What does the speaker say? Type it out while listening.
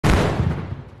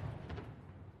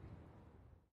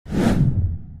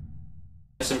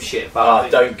some shit about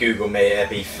it. Don't Google me, it'd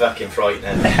be fucking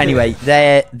frightening. Anyway,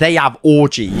 they have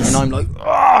orgies, and I'm like,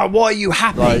 why are you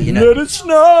happy? Like, you know? let it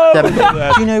snow!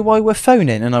 Do you know why we're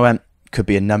phoning? And I went, could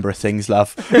be a number of things,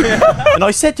 love. And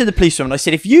I said to the policewoman, I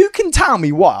said, if you can tell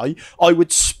me why, I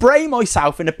would spray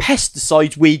myself in a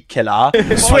pesticides weed killer.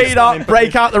 Sweetheart,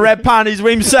 break out the red panties,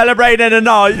 we're celebrating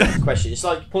tonight. Question. It's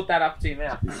like, put that up to your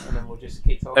mouth, and then we'll just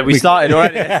keep talking. Have we started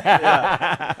already?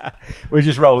 Yeah. We'll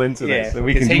just roll into this. Yeah,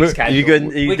 We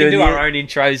can do our own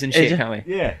intros and shit, can't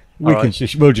we? Yeah. We'll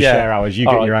just share ours. You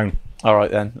get your own. All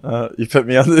right then. You put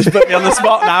me on the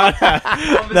spot now.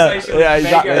 Conversation. Yeah,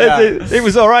 exactly. Yeah. It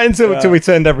was all right until we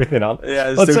turned everything on.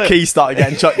 Yeah, until keys started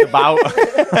getting chucked about.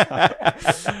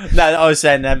 No, I was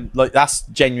saying, like, that's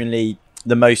genuinely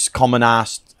the most common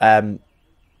asked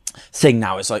thing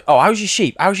now. It's like, oh, how's your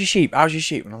sheep? How's your sheep? How's your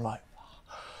sheep? And I'm like,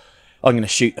 I'm gonna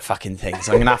shoot the fucking things.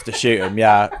 I'm gonna have to shoot them,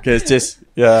 yeah. Because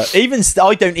even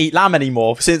I don't eat lamb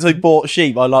anymore. Since I bought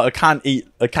sheep, I can't eat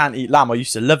lamb. I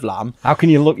used to love lamb. How can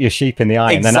you look your sheep in the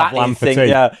eye and then have lamb for tea?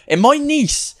 Yeah. And my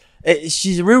niece,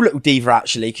 she's a real little diva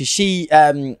actually, because she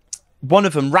one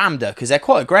of them rammed her because they're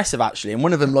quite aggressive actually, and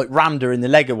one of them like rammed her in the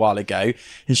leg a while ago,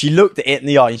 and she looked at it in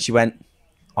the eye and she went,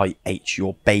 "I ate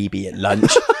your baby at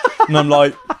lunch," and I'm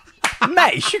like,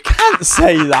 mate, you can't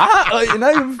say that. Like, you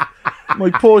know. My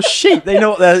poor sheep. They know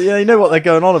what they're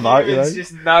going on about. You know?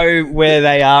 Just know where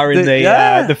they are in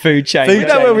the food chain. You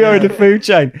know where we are in the food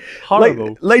chain.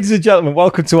 Horrible. Ladies and gentlemen,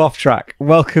 welcome to Off Track.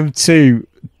 Welcome to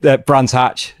Brands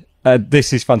Hatch.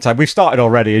 This is fantastic. We've started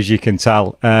already, as you can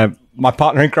tell. My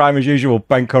partner in crime, as usual,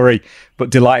 Ben Curry, but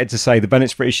delighted to say the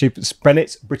Bennett's British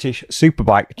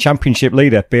Superbike Championship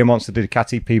leader, Beer Monster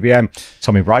Ducati PBM,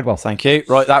 Tommy Bridewell. Thank you.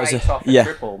 Right, that was a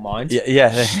triple, mind.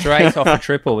 Yeah. Straight off a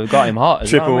triple. We've got him hot.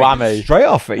 Triple whammy. Straight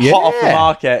off it. Yeah. Hot off the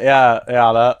market.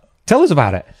 Yeah. Tell us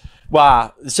about it.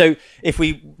 Wow. So if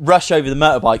we rush over the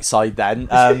motorbike side then...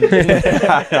 then we'll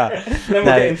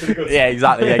get into the good stuff. Yeah,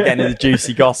 exactly. Yeah, getting into the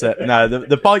juicy gossip. No,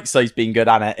 the bike side's been good,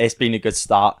 hasn't it? It's been a good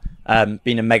start.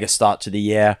 Been a mega start to the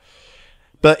year.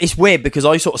 But it's weird because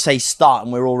I sort of say start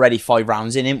and we're already 5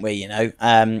 rounds in, ain't we? You know,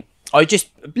 I just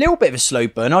a little bit of a slow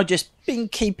burn. I just been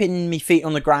keeping my feet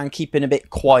on the ground, keeping a bit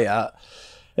quiet.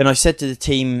 And I said to the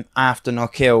team after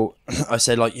Knockhill, I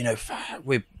said, like, you know,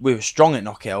 we were strong at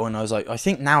Knockhill, and I was like, I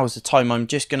think now is the time. I'm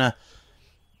just gonna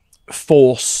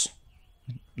force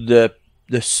the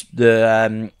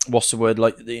what's the word?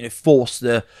 Like, you know, force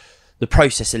the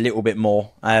process a little bit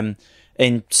more.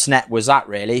 And Snet was that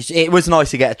really. It was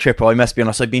nice to get a triple. I must be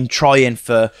honest. I've been trying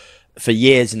for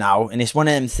years now, and it's one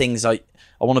of them things. I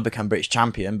want to become British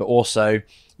champion, but also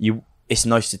it's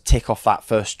nice to tick off that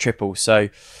first triple. So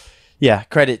yeah,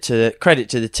 credit to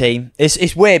the team.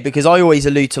 It's weird because I always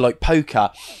allude to like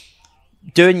poker,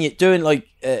 doing like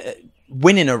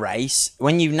winning a race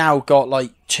when you've now got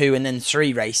like 2 and then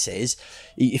 3 races.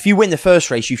 If you win the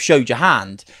first race, you've showed your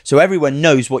hand, so everyone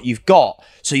knows what you've got.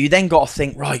 So you then got to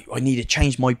think, right, I need to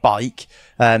change my bike,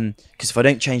 because if I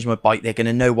don't change my bike, they're going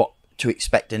to know what to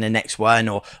expect in the next one,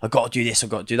 or I've got to do this, I've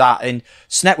got to do that. And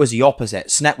Snet was the opposite.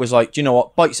 Snet was like, do you know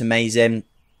what, bike's amazing,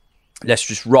 let's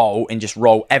just roll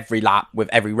every lap with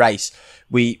every race.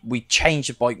 We changed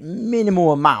the bike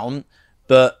minimal amount,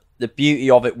 but the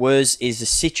beauty of it is the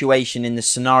situation in the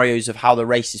scenarios of how the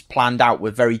race is planned out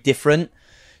were very different.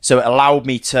 So it allowed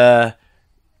me to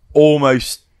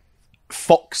almost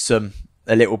fox them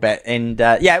a little bit. And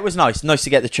yeah, it was nice to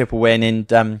get the triple win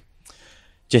and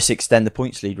just extend the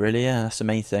points lead, really. Yeah, that's the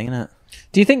main thing, isn't it?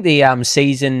 Do you think the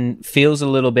season feels a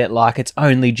little bit like it's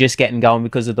only just getting going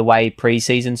because of the way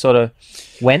pre-season sort of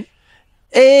went?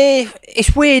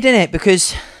 It's weird, isn't it?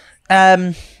 Because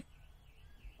I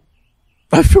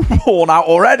feel worn out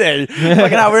already.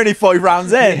 Like, now we're only 5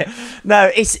 rounds in. Yeah.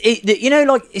 No, you know,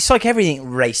 like, it's like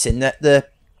everything racing, that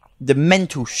the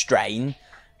mental strain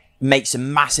makes a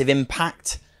massive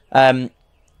impact.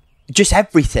 Just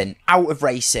everything out of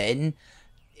racing.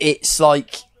 It's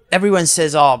like everyone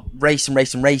says, "Oh,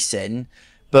 racing,"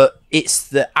 but it's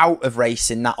the out of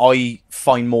racing that I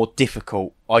find more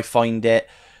difficult. I find it.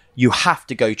 You have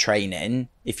to go training.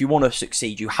 If you want to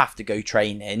succeed, you have to go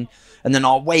training. And then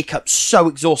I'll wake up so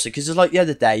exhausted, because it's like the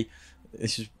other day,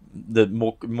 this is the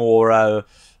more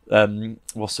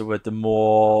what's the word? The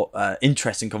more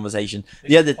interesting conversation.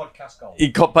 The other podcast goal.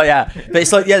 But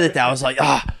it's like the other day, I was like,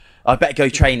 I better go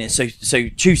training. So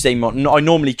Tuesday morning, I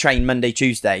normally train Monday,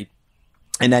 Tuesday,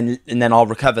 and then I'll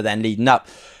recover then leading up.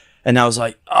 And I was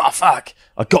like, oh, fuck,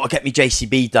 I've got to get my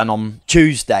JCB done on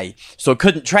Tuesday. So I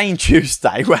couldn't train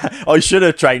Tuesday, where I should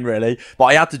have trained, really. But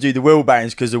I had to do the wheel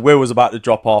bearings because the wheel was about to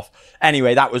drop off.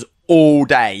 Anyway, that was all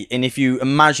day. And if you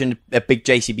imagine a big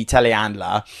JCB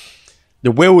telehandler,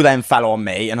 the wheel then fell on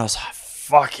me, and I was like,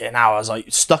 fucking hell. I was like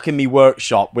stuck in my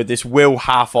workshop with this wheel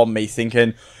half on me,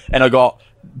 thinking, and I got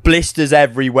blisters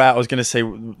everywhere. I was going to say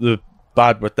the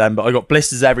bad with them, but I got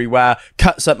blisters everywhere,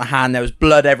 cuts up my hand, there was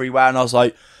blood everywhere, and I was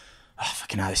like, oh,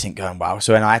 fucking hell, this ain't going well.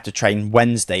 So then I had to train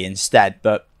Wednesday instead.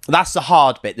 But that's the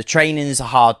hard bit. The training is a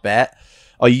hard bit.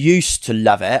 I used to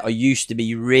love it. I used to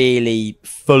be really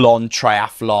full-on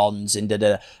triathlons and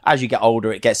da-da. As you get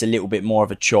older, it gets a little bit more of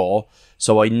a chore.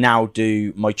 So I now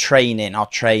do my training. I'll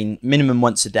train minimum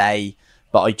once a day,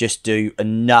 but I just do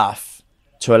enough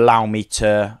to allow me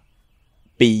to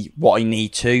be what I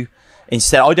need to.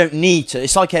 Instead, I don't need to.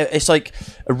 It's like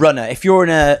a runner. If you're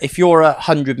a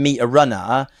 100-meter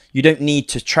runner, you don't need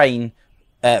to train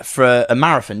for a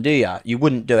marathon, do you? You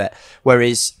wouldn't do it.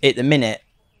 Whereas at the minute,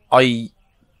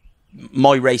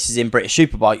 my races in British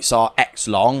Superbikes are X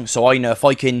long, so I know if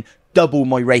I can double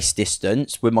my race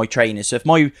distance with my trainers. So if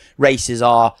my races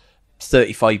are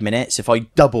 35 minutes, if I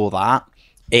double that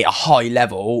at a high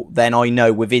level, then I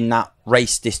know within that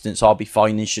race distance I'll be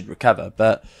fine and should recover.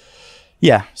 But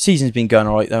yeah, season's been going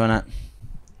all right though, hasn't it?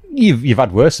 You've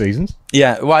had worse seasons.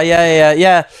 Yeah, well,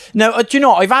 yeah. No, do you know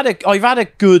what? I've had a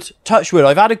good touch wood.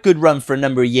 I've had a good run for a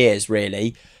number of years,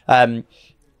 really.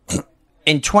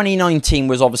 In 2019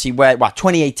 was obviously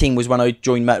 2018 was when I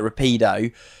joined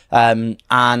MotoRapido,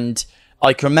 and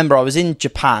I can remember I was in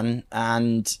Japan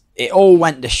and it all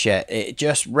went to shit. It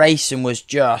just racing was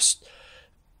just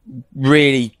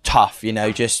really tough, you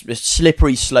know, just a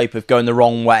slippery slope of going the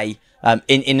wrong way.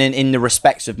 In the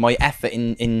respects of my effort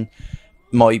in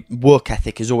my work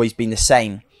ethic has always been the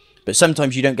same, but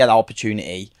sometimes you don't get that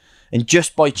opportunity, and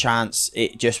just by chance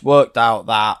it just worked out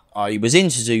that I was in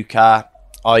Suzuka.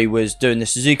 I was doing the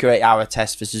Suzuka 8-hour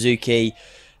test for Suzuki,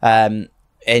 and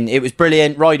it was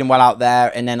brilliant, riding well out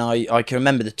there. And then I can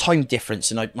remember the time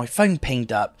difference, and my phone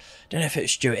pinged up. I don't know if it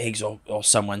was Stuart Higgs or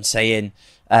someone saying,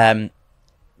 get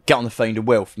on the phone to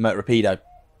Will from MotoRapido.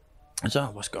 I was like,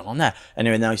 oh, what's going on there? And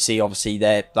then I see obviously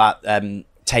that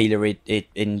Taylor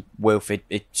in Wilf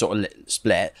it sort of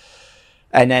split.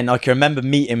 And then I can remember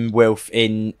meeting Wilf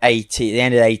in the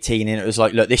end of 18, and it was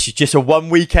like, look, this is just a 1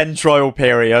 weekend trial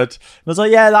period. And I was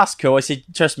like, yeah, that's cool. I said,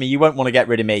 trust me, you won't want to get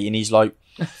rid of me. And he's like,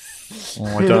 oh,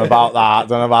 I don't know about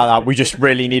that. We just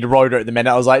really need a rider at the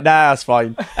minute. I was like, nah, that's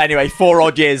fine. Anyway, 4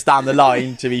 odd years down the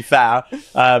line, to be fair,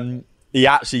 he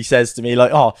actually says to me,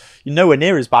 like, oh, you're nowhere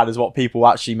near as bad as what people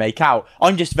actually make out.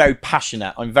 I'm just very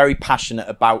passionate. I'm very passionate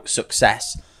about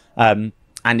success. And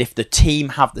if the team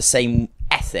have the same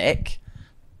ethic,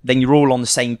 then you're all on the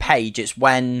same page. It's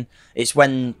when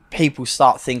people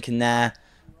start thinking they're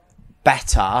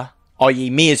better,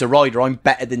 i.e. me as a rider, I'm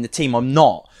better than the team. I'm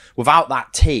not. Without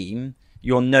that team,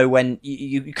 you'll know when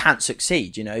you can't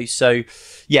succeed, you know? So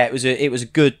yeah, it was a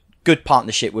good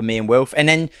partnership with me and Wilf. And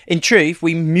then in truth,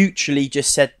 we mutually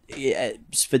just said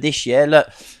for this year, look,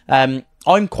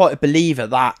 I'm quite a believer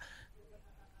that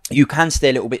you can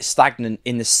stay a little bit stagnant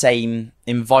in the same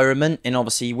environment. And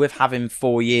obviously with having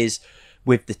 4 years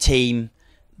with the team,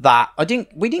 that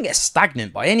we didn't get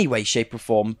stagnant by any way, shape or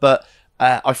form, but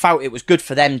I felt it was good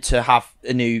for them to have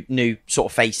a new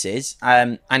sort of faces,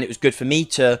 and it was good for me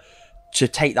to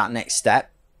take that next step,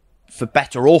 for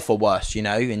better or for worse, you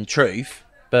know, in truth.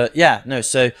 But yeah, no,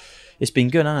 so it's been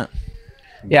good, hasn't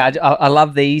it? Yeah, I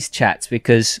love these chats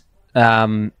because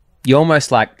you're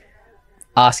almost like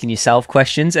asking yourself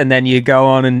questions, and then you go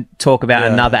on and talk about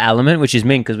another element, which is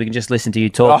mint, because we can just listen to you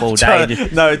talk all day.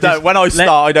 Don't. When I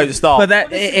start, I don't start. But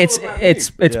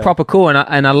it's proper cool,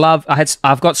 and I love.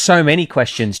 I've got so many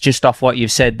questions just off what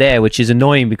you've said there, which is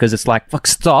annoying because it's like, fuck,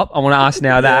 stop. I want to ask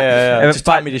now that. Yeah. Just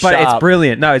tell me to shut up. But it's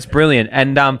brilliant. No, it's brilliant,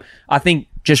 and I think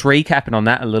just recapping on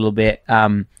that a little bit,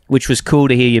 which was cool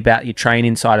to hear you about your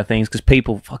training side of things, because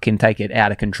people fucking take it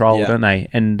out of control, don't they?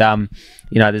 And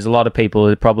you know, there's a lot of people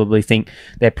who probably think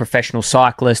they're professional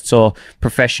cyclists or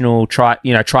professional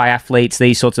triathletes,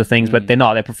 these sorts of things, but they're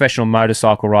not. They're professional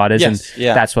motorcycle riders, and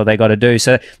that's what they got to do.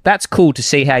 So that's cool to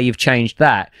see how you've changed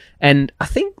that. And I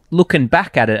think looking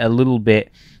back at it a little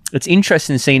bit, it's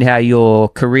interesting seeing how your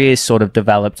career's sort of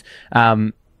developed.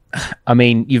 I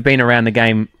mean, you've been around the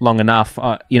game long enough.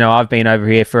 You know, I've been over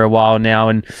here for a while now,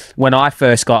 and when I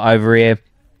first got over here,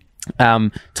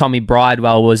 Tommy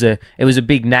Bridewell was a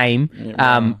big name,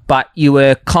 but you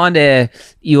were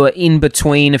in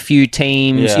between a few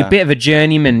teams. You're a bit of a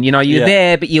journeyman, you know. You're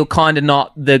there, but you're kind of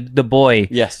not the boy.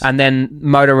 Yes. And then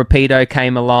MotoRapido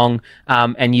came along,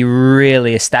 and you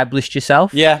really established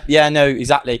yourself. Yeah, no,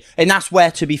 exactly. And that's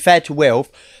where, to be fair to Wilf,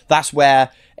 that's where.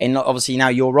 And obviously now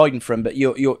you're riding for him, but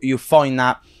you'll find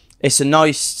that it's a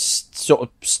nice sort of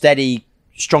steady,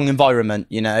 strong environment,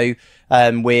 you know,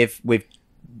 with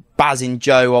Baz and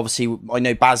Joe, obviously, I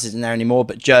know Baz isn't there anymore,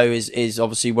 but Joe is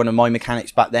obviously one of my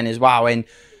mechanics back then as well. And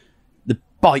the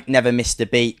bike never missed a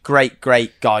beat. Great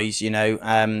guys,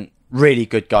 really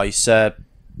good guys. And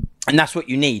that's what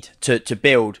you need to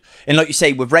build. And like you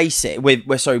say, with racing,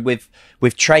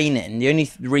 with training, the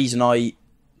only reason I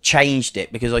changed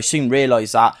it, because I soon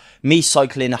realised that me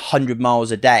cycling 100 miles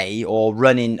a day or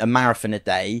running a marathon a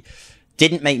day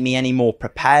didn't make me any more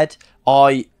prepared.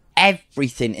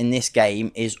 Everything in this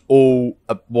game is all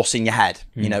what's in your head.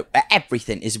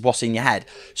 Everything is what's in your head.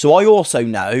 So I also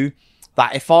know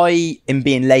that if I am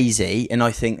being lazy and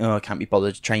I think, I can't be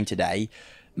bothered to train today,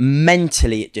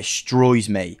 mentally it destroys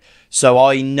me. So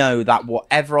I know that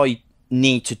whatever I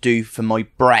need to do for my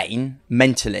brain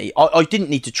mentally, I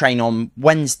didn't need to train on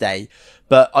Wednesday,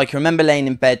 but I can remember laying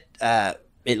in bed at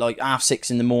like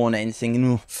 6:30 in the morning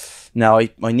thinking, no,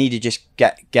 I need to just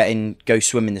go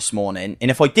swimming this morning. And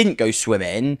if I didn't go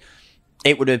swimming,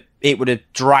 it would have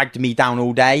dragged me down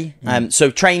all day.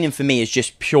 So training for me is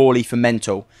just purely for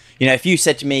mental. If you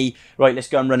said to me, right, let's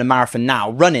go and run a marathon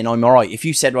now, running, I'm all right. If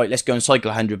you said, right, let's go and cycle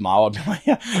 100 miles, I'd be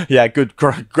like, yeah, good,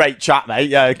 great chat, mate.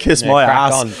 Yeah, kiss my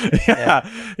ass.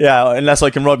 Yeah, unless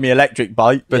I can ride my electric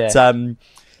bike. But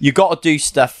you got to do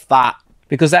stuff that...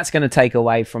 Because that's going to take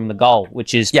away from the goal,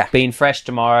 which is being fresh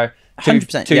tomorrow,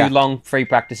 100%, two long free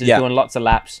practices, doing lots of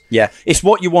laps. Yeah, it's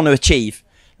what you want to achieve.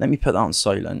 Let me put that on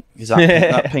silent, because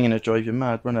that pinging will drive you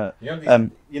mad, won't it?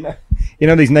 You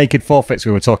know these naked forfeits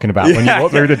we were talking about when you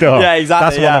walk through the door? Yeah,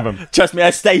 exactly. That's one of them. Trust me,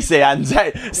 Stacey, and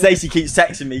Stacey keeps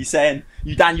texting me saying,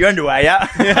 you down your underwear, yeah?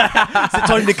 Is it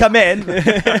time to come in?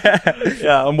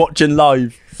 Yeah, I'm watching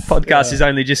live. Podcast is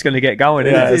only just going to get going,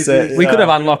 isn't it? We could have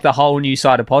unlocked a whole new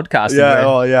side of podcasting.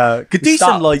 Yeah. Could do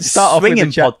some swinging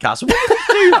podcasts. What could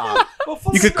do that?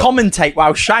 You could commentate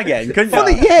while shagging, couldn't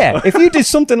you? Yeah, if you did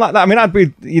something like that, I mean, I'd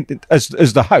be as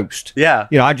the host. Yeah,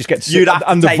 I just get to sit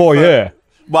and the voyeur.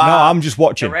 Wow. No, I'm just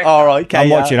watching. All right, okay. I'm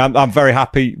watching. I'm very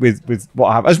happy with what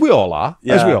I have, as we all are.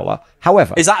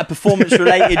 However, is that a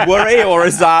performance-related worry, or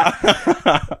is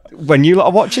that when you lot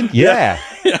are watching? Yeah.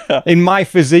 In my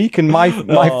physique and my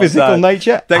physical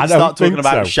nature, don't start talking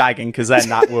about shagging, because then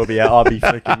that will be it. I'll be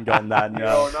freaking gone then.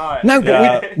 No,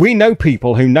 but we know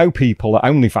people who know people at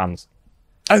OnlyFans.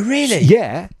 Oh, really?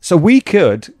 Yeah. So we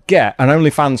could get an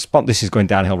OnlyFans spot. This is going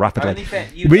downhill rapidly.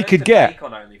 We could get bake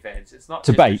on OnlyFans. It's not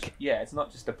to bake. It's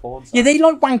not just a porn site. Yeah, they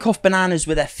like wank off bananas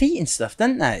with their feet and stuff,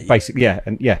 don't they? Basically,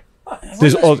 yeah.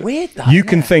 There's weird. You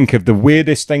can think of the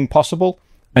weirdest thing possible,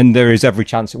 and there is every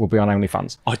chance it will be on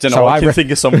OnlyFans. I don't know. So I can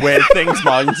think of some weird things,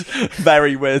 mind.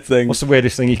 Very weird things. What's the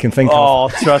weirdest thing you can think of? Oh,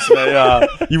 trust me. Yeah,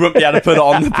 you wouldn't be able to put it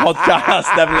on the podcast.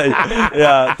 Definitely.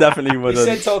 Yeah, definitely wouldn't.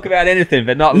 You said talk about anything,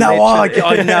 but not. No,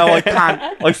 I know. I can't.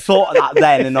 I thought of that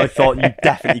then, and I thought you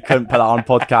definitely couldn't put that on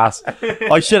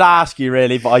podcast. I should ask you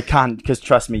really, but I can't, because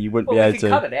trust me, you wouldn't be able to.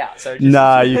 Cut it out. So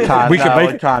no, you can't. We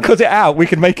could cut it out. We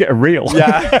could make it a reel.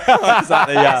 Yeah,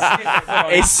 exactly. Yeah,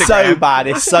 it's so bad.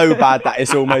 It's so bad that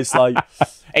it's almost like,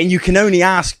 and you can only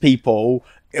ask people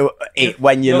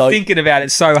when you're like thinking about it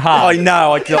so hard. I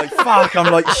know. I'm like, fuck.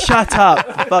 I'm like, shut up,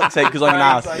 for fuck's sake, because I'm gonna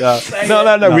ask. Yeah.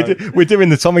 No. We're doing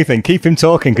the Tommy thing. Keep him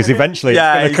talking, because eventually, it's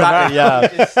gonna come out. Yeah,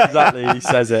 exactly. He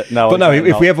says it. No, but no.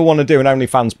 If we ever want to do an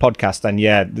OnlyFans podcast, then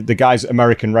the guys at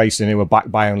American Racing who are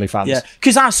backed by OnlyFans. Yeah,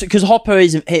 because Hopper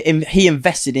he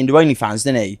invested into OnlyFans,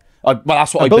 didn't he? Well,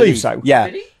 that's what I believe so.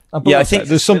 Yeah. I think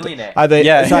there's something.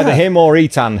 It's either him or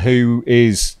Etan who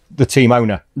is the team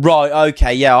owner. Right.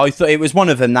 Okay. Yeah. I thought it was one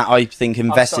of them that I think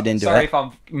invested into it. Sorry if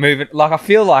I'm moving. Like I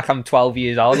feel like I'm 12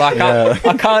 years old. Like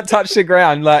I can't touch the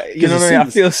ground. Like you know what I mean. I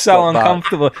feel so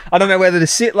uncomfortable. I don't know whether to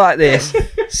sit like this,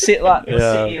 sit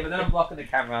here, but then I'm blocking the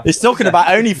camera. It's talking about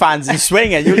OnlyFans and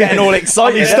swinging. You're getting all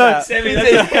excited. He's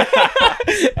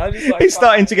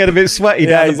starting to get a bit sweaty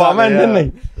down the bottom end,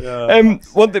 isn't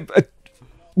he?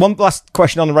 One last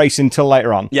question on the racing until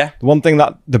later on. Yeah.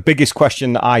 The biggest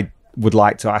question that I would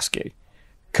like to ask you,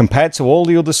 compared to all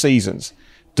the other seasons,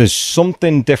 there's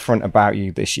something different about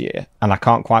you this year, and I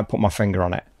can't quite put my finger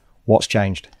on it. What's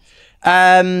changed?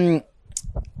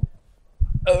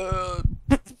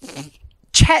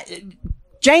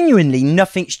 Genuinely,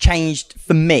 nothing's changed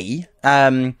for me.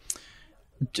 But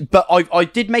I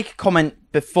did make a comment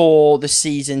before the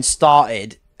season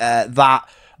started that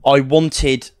I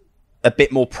wanted a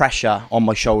bit more pressure on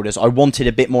my shoulders. I wanted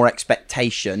a bit more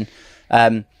expectation.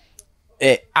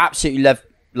 It absolutely loved,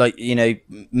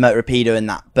 MotoRapido and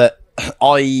that, but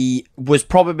I was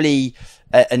probably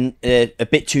a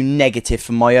bit too negative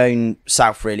for my own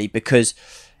self, really, because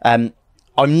I'm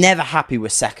never happy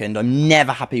with second. I'm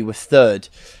never happy with third.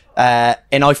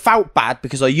 And I felt bad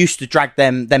because I used to drag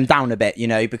them down a bit, you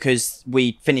know, because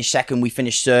we finished second, we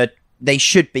finished third. They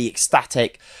should be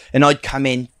ecstatic, and I'd come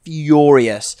in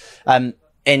furious, and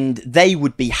they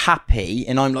would be happy,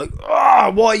 and I'm like,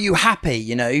 oh, why are you happy,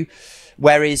 you know?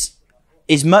 Whereas,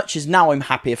 as much as now I'm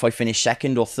happy if I finish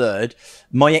second or third,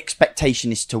 my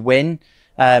expectation is to win,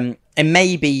 and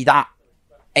maybe that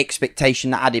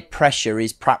expectation, that added pressure,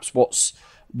 is perhaps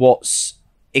what's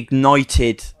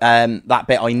ignited that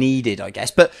bit I needed, I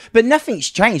guess. But nothing's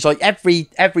changed. Like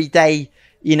every day,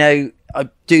 you know, I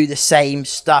do the same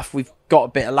stuff. We've got a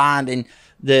bit of land, and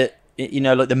the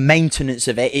maintenance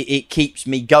of it keeps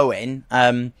me going.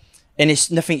 And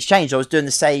nothing's changed. I was doing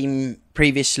the same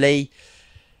previously.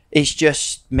 It's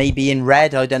just maybe in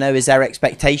red. I don't know. Is their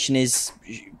expectation is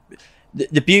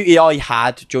the beauty I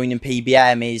had joining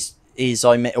PBM is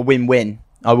I'm at a win-win.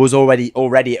 I was already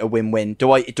at a win-win.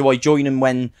 Do I join them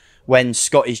when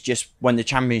Scott is just won the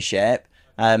championship?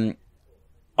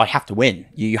 I have to win.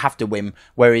 You have to win.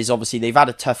 Whereas obviously they've had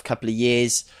a tough couple of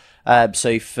years.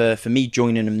 So for me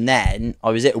joining them then,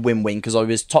 I was at a win-win because I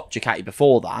was top Ducati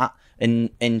before that, and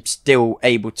still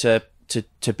able to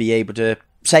be able to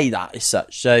say that as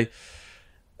such. So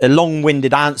a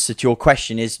long-winded answer to your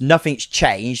question is nothing's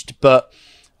changed, but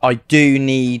I do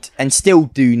need, and still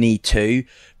do need to,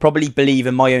 probably believe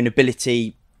in my own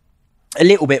ability a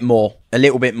little bit more,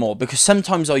 because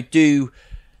sometimes I do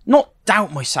not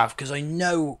doubt myself because I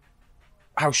know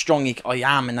how strong I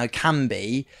am and I can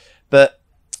be, but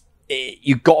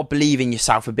you've got to believe in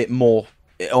yourself a bit more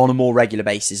on a more regular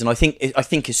basis. And I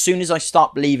think as soon as I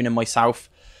start believing in myself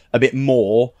a bit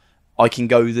more, I can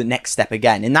go the next step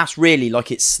again. And that's really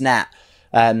like it's Snet.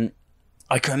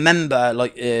 I can remember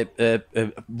like a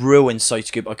ruin side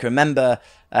scoop. I can remember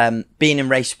being in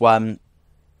race one,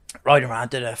 riding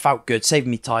around, did it, felt good, saved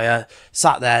me tyre,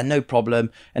 sat there, no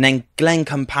problem. And then Glenn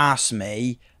come past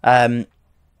me and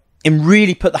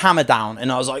really put the hammer down.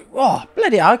 And I was like, oh,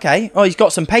 bloody hell, okay. Oh, he's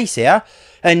got some pace here.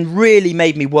 And really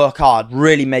made me work hard,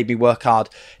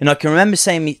 And I can remember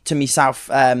saying to myself,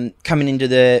 coming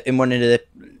into one of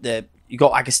the you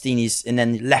got Agostini's and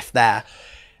then left there.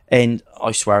 And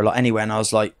I swear, like anywhere, and I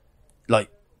was like,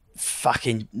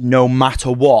 fucking no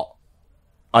matter what,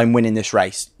 I'm winning this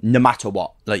race, no matter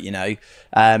what, like, you know.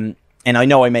 And I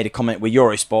know I made a comment with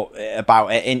Eurosport about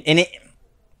it, and it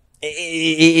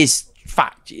is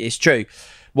fact, it's true.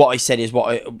 What I said is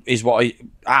what I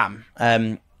am.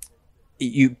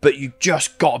 But you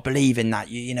just got to believe in that.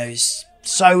 You know, it's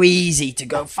so easy to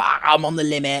go, fuck, I'm on the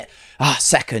limit.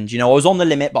 Second, you know, I was on the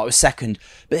limit, but I was second.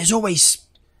 But there's always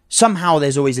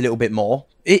a little bit more.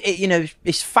 You know,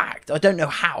 it's fact. I don't know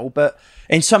how, but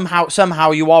and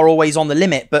somehow you are always on the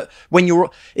limit. But when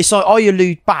it's like I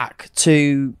allude back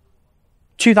to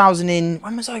 2000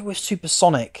 when was I with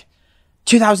Supersonic?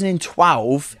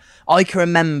 2012. I can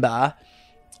remember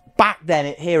back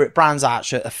then here at Brands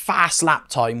Hatch, a fast lap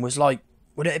time was like,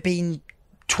 would it have been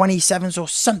 27s or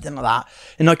something like that?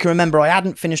 And I can remember I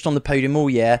hadn't finished on the podium all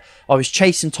year. I was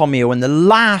chasing Tommy, and the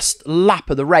last lap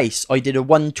of the race I did a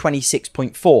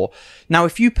 1:26.4. Now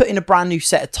if you put in a brand new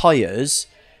set of tyres,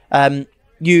 I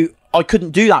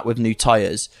couldn't do that with new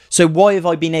tyres. So why have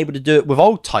I been able to do it with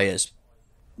old tyres?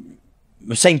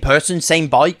 Same person, same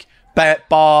bike,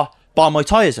 bar my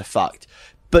tyres are fucked.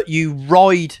 But you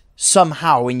ride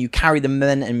somehow and you carry the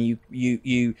momentum.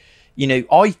 You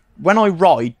know, when I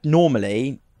ride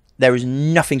normally, there is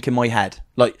nothing in my head.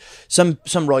 Like some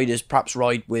riders perhaps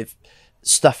ride with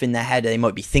stuff in their head. They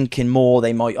might be thinking more.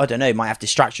 They might, I don't know, might have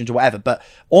distractions or whatever. But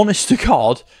honest to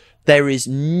God, there is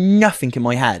nothing in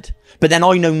my head. But then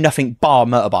I know nothing bar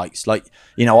motorbikes. Like,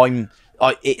 you know,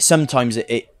 sometimes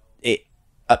it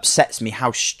upsets me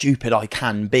how stupid I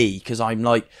can be, because I'm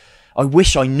like, I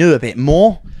wish I knew a bit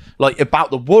more, like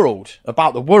about the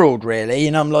world really.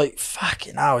 And I'm like,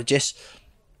 fucking hell, just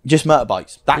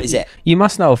motorbikes. That is it. You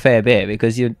must know a fair bit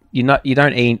because you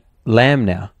don't eat lamb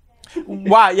now.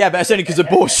 Wow, yeah, but it's only because of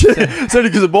bullshit. So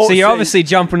you're obviously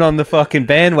jumping on the fucking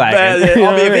bandwagon.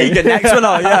 I'll be a vegan next one.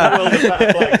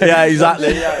 Yeah,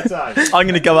 exactly. Yeah. I'm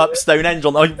going to go up Stonehenge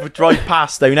I drive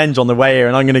past Stonehenge on the way here,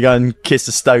 and I'm going to go and kiss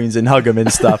the stones and hug them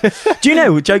and stuff. Do you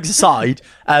know? Jokes aside,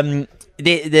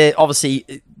 they're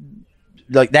obviously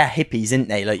like they're hippies, isn't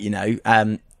they? Like, you know,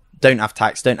 don't have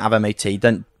tax, don't have MOT,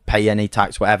 don't pay any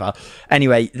tax, whatever.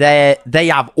 Anyway, they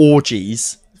have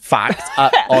orgies fact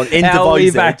in How are we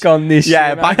Devised. back on this?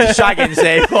 Yeah, shit, back to shagging.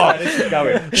 Say,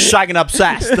 shagging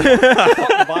obsessed.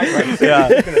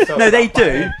 Yeah. No, they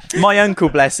do. My uncle,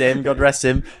 bless him, God rest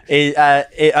him,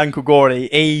 Uncle Gory,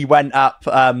 he went up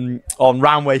on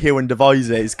Roundway Hill in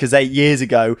Devizes because 8 years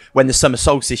ago, when the summer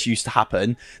solstice used to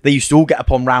happen, they used to all get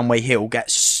up on Roundway Hill, get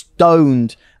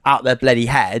stoned out their bloody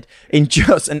head in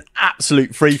just an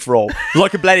absolute free-for-all.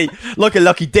 Like a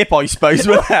lucky dip, I suppose.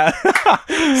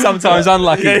 Sometimes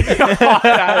unlucky.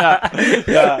 Yeah.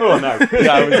 Oh, no.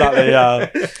 Yeah,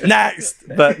 exactly. Next.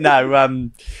 But no,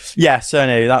 yeah, so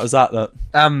anyway, that was that.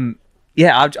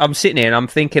 Yeah, I'm sitting here and I'm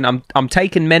thinking, I'm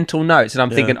taking mental notes and I'm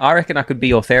thinking, I reckon I could be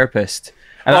your therapist.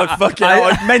 And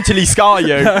I'd mentally scar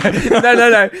you. No.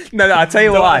 I tell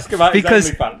you why.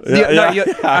 Because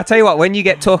I tell you what, when you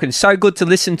get talking, it's so good to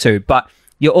listen to. But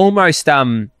you almost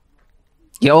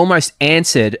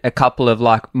answered a couple of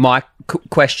like my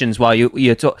questions while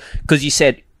you talk, because you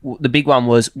said the big one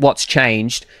was what's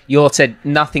changed. You all said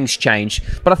nothing's changed,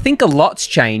 but I think a lot's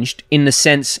changed in the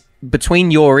sense between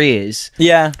your ears.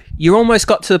 Yeah, you almost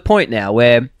got to the point now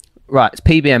where it's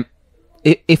PBM.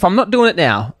 If I'm not doing it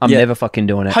now, I'm never fucking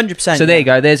doing it. 100%. So there you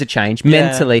go. There's a change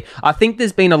mentally. I think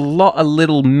there's been a lot of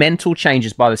little mental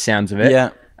changes by the sounds of it. Yeah.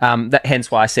 That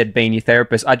hence why I said being your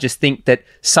therapist. I just think that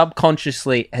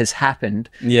subconsciously has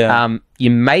happened. Yeah. You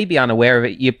may be unaware of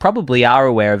it. You probably are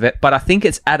aware of it, but I think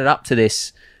it's added up to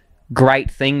this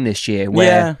great thing this year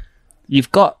where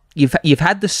you've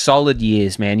had the solid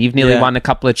years, man. You've nearly won a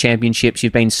couple of championships.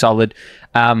 You've been solid.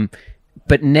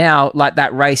 But now, like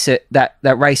that race at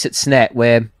Snet,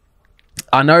 where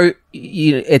I know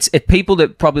it's people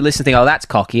that probably listen think, oh, that's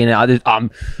cocky, and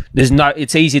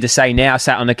it's easy to say now,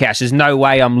 sat on the couch, there's no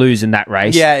way I'm losing that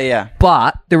race. Yeah.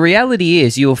 But the reality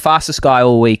is, you were fastest guy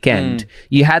all weekend.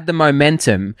 You had the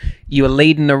momentum. You were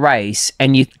leading the race,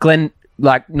 and Glenn.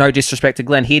 Like, no disrespect to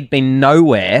Glenn, he'd been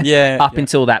nowhere up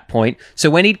until that point. So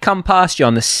when he'd come past you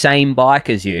on the same bike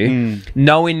as you,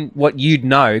 knowing what you'd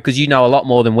know, because you know a lot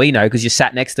more than we know, because you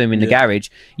sat next to him in the garage,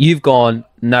 you've gone,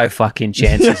 no fucking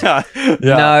chances.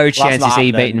 No chances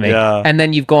he beating me. Yeah. And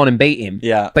then you've gone and beat him.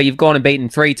 Yeah. But you've gone and beaten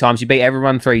 3 times. You beat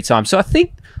everyone 3 times. So I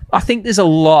think there's a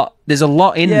lot in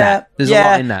that. There's a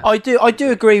lot in that. I do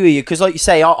agree with you, because like you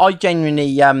say, I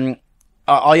genuinely...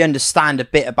 I understand a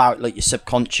bit about like your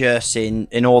subconscious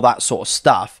in all that sort of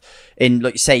stuff. In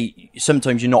like you say,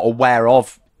 sometimes you're not aware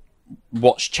of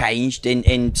what's changed.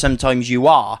 In sometimes you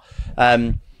are,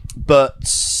 but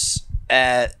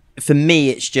for me,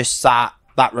 it's just that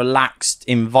relaxed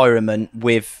environment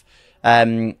with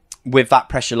that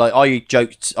pressure. Like I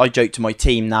joked to my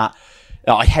team that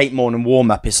I hate morning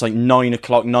warm up. It's like 9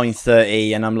 o'clock,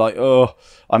 9:30, and I'm like, oh,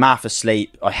 I'm half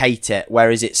asleep. I hate it.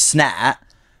 Whereas it's Snet.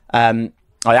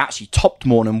 I actually topped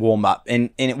morning warm-up,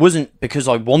 and it wasn't because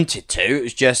I wanted to. It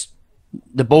was just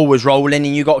the ball was rolling,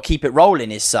 and you got to keep it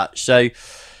rolling as such. So,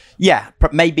 yeah,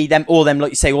 maybe all them,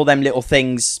 like you say, all them little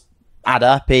things add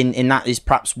up, and that is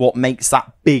perhaps what makes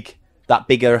that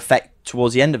bigger effect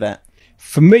towards the end of it.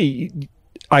 For me,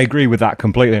 I agree with that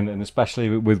completely, and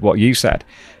especially with what you said.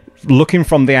 Looking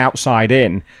from the outside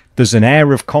in, there's an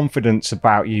air of confidence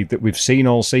about you that we've seen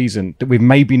all season, that we've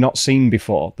maybe not seen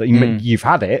before, that you've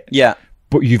had it. Yeah.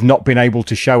 But you've not been able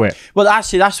to show it. Well,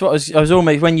 actually, that's what I was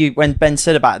almost when Ben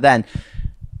said about it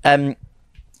then.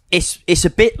 It's a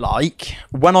bit like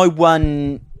when I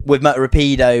won with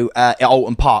MotoRapido at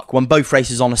Alton Park, won both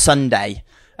races on a Sunday.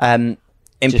 And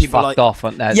just people fucked off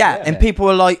on that. Yeah, and people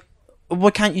were like,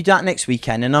 "Why can't you do that next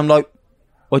weekend?" And I'm like,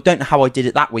 well, I don't know how I did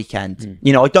it that weekend.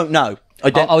 You know, I don't know.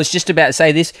 I was just about to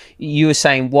say this. You were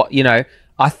saying what?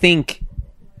 I think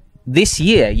this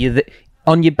year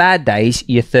on your bad days,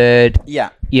 you're third. Yeah.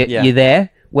 You're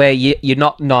there where you're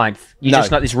not ninth. You're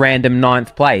just not this random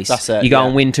ninth place. That's it. You go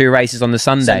and win 2 races on the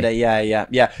Sunday.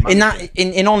 Yeah.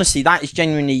 In honesty, that is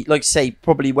genuinely, like I say,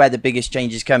 probably where the biggest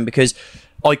changes come, because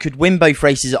I could win both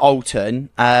races at Alton.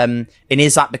 And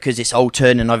is that because it's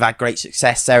Alton and I've had great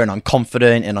success there and I'm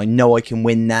confident and I know I can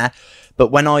win there? But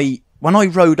when I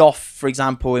rode off, for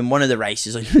example, in one of the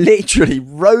races, I literally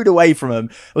rode away from him.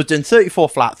 I was doing 34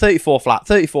 flat, 34 flat,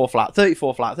 34 flat,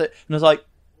 34 flat. And I was like,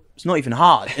 it's not even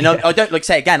hard. And I don't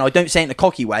say it in a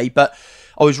cocky way, but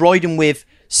I was riding with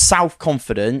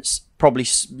self-confidence, probably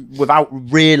without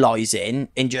realising,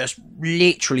 and just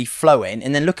literally flowing.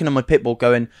 And then looking at my pitbull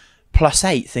going,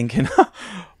 +8, thinking,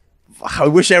 I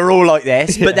wish they were all like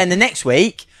this. But then the next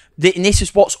week, and this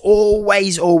is what's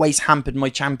always hampered my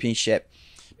championship.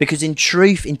 Because in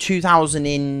truth, in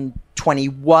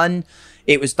 2021,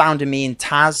 it was down to me and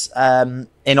Taz. And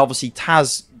obviously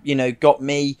Taz, got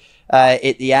me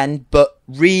at the end. But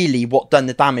really what done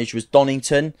the damage was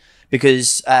Donington.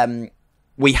 Because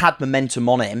we had momentum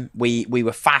on him. We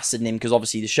were faster than him because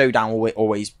obviously the showdown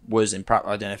always was in practice.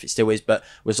 I don't know if it still is, but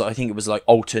I think it was like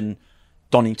Alton,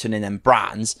 Donington, and then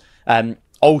Brands.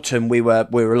 Alton, we were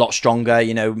a lot stronger,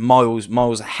 you know,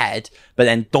 miles ahead. But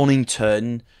then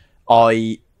Donington,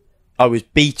 I was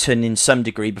beaten in some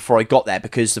degree before I got there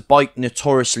because the bike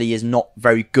notoriously is not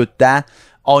very good there.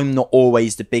 I'm not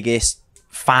always the biggest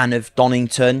fan of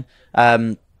Donington.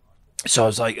 So I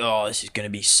was like, oh, this is going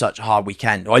to be such a hard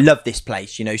weekend. I love this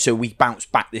place, you know, so we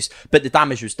bounced back this. But the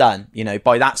damage was done, you know.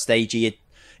 By that stage, he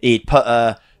had put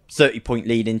a 30-point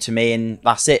lead into me, and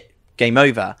that's it. Game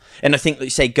over. And I think, like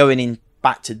you say, going in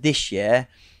back to this year,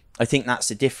 I think that's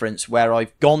the difference where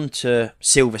I've gone to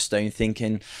Silverstone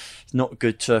thinking it's not a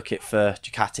good circuit for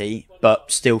Ducati,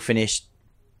 but still finished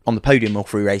on the podium all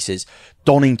 3 races.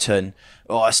 Donington,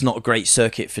 oh, it's not a great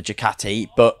circuit for Ducati,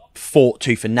 but fought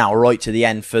tooth and nail right to the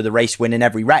end for the race win in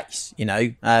every race, you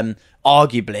know.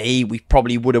 Arguably, we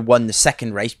probably would have won the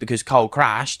second race because Cole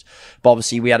crashed, but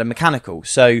obviously we had a mechanical.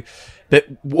 So, but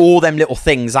all them little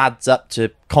things adds up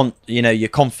to, your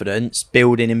confidence,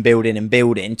 building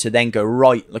to then go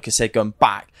right, like I said, going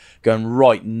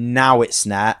right, now it's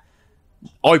Snett.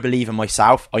 I believe in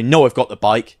myself. I know I've got the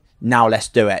bike. Now let's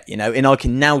do it, you know. And I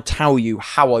can now tell you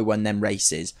how I won them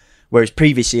races, whereas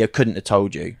previously I couldn't have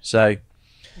told you. So,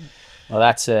 well,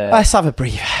 let's have a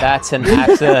breather. That's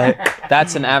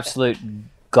an absolute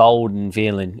golden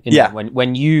feeling.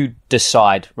 When you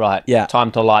decide, right,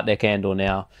 time to light their candle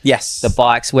now. Yes. The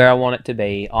bike's where I want it to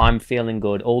be. I'm feeling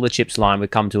good. All the chips line. We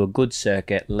come to a good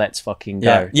circuit. Let's fucking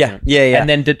go. Yeah. And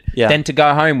then to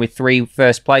go home with 3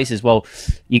 first places. Well,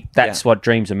 that's what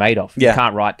dreams are made of. You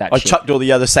can't write that. I chucked all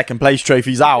the other second place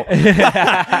trophies out.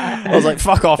 I was like,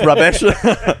 fuck off, rubbish.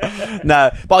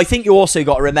 No, but I think you also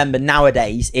got to remember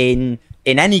nowadays in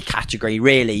any category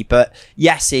really, but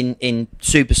yes, in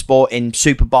super sport, in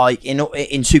super bike,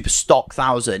 in super stock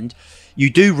 1000, you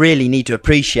do really need to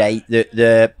appreciate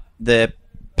the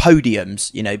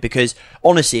podiums, you know, because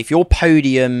honestly, if you're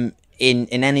podium in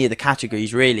any of the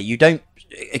categories, really, you don't,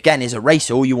 again, as a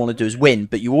racer, all you want to do is win,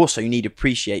 but you also need to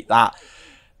appreciate that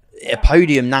a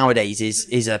podium nowadays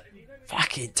is a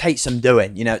fucking takes some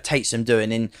doing, you know. It takes some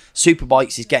doing. In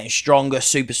superbikes is getting stronger,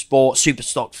 super sport, super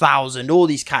stock 1000, all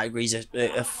these categories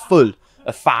are full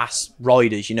of fast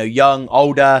riders, you know, young,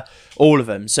 older, all of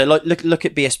them. So like look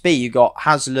at BSB. You got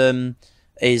Haslam,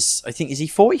 is he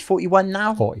 41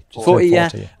 now? 40, yeah.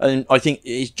 And I think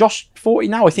is Josh 40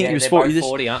 now. I think he was 40.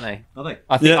 40, aren't they?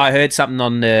 I think I heard something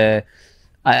on the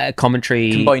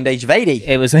commentary. Combined age of 80.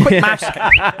 It was quick maths.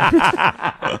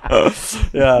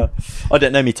 Yeah, I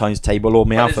don't know me times table or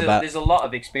me alphabet. There's a lot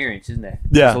of experience, isn't there?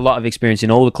 Yeah, there's a lot of experience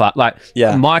in all the class. Like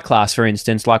my class, for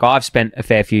instance, like I've spent a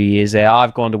fair few years there.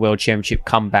 I've gone to World Championship,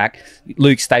 come back.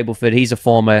 Luke Stableford, he's a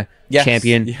former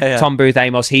champion. Yeah. Tom Booth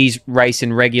Amos, he's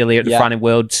racing regularly at the front in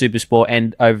World Supersport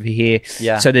and over here.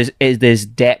 Yeah. So there's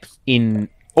depth in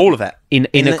all of it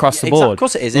in across the board. Of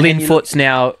course it is. Linfoot's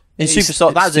now in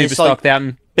Superstock. That's Superstock like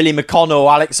down. Billy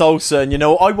McConnell, Alex Olsen, you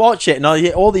know, I watch it and I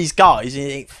hear all these guys and you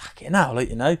think, fucking hell, like,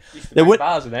 you know. They would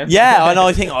bars with them. Yeah, and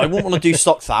I think I wouldn't want to do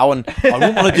stock thou and I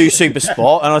wouldn't want to do super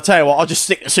sport, and I'll tell you what, I'll just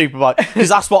stick to superbike because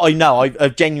that's what I know.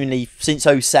 I've genuinely, since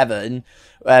 07,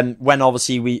 when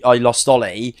obviously I lost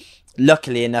Ollie,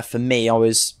 luckily enough for me, I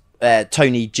was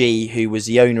Tony G, who was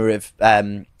the owner of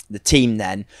the team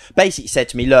then, basically said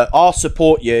to me, look, I'll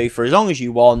support you for as long as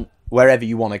you want, wherever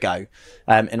you want to go.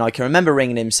 And I can remember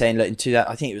ringing him saying, look,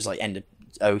 I think it was like end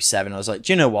of 07, I was like,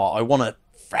 do you know what? I want a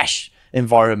fresh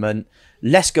environment.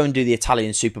 Let's go and do the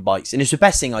Italian superbikes. And it's the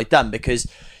best thing I'd done because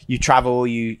you travel,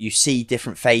 you see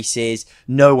different faces.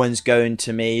 No one's going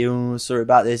to me, oh, sorry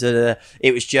about this.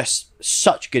 It was just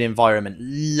such a good environment.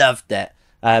 Loved it.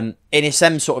 And it's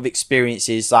them sort of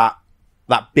experiences that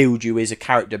build you as a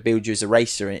character, build you as a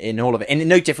racer in all of it. And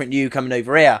no different to you coming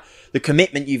over here. The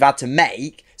commitment you've had to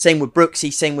make, same with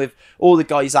Brooksy, same with all the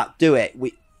guys that do it.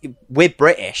 We're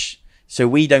British, so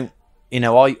we don't, you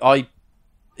know, I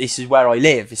this is where I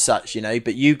live as such, you know,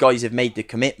 but you guys have made the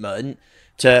commitment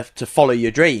to follow your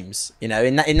dreams, you know,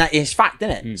 and that is fact,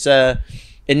 isn't it? So,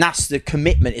 and that's the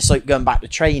commitment. It's like going back to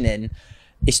training.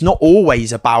 It's not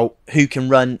always about who can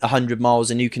run 100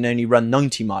 miles and who can only run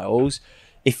 90 miles.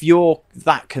 If you're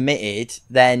that committed,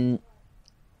 then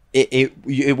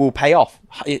it will pay off.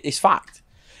 It's fact.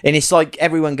 And it's like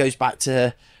everyone goes back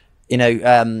to, you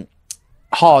know,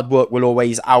 hard work will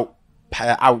always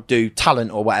outdo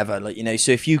talent or whatever. Like, you know,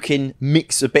 so if you can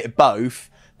mix a bit of both,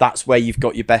 that's where you've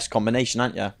got your best combination,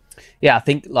 aren't you? Yeah, I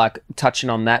think like touching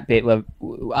on that bit, where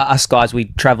us guys, we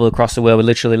travel across the world. We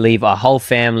literally leave our whole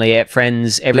family,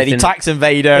 friends, everything. Bloody tax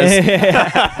invaders.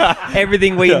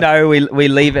 Everything we know, we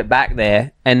leave it back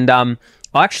there. And I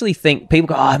actually think people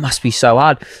go, "Oh, it must be so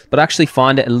hard," but I actually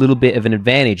find it a little bit of an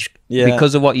advantage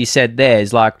because of what you said there.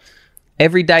 Is like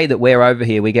every day that we're over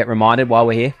here, we get reminded while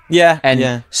we're here. Yeah,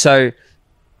 and so.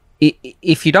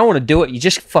 If you don't want to do it, you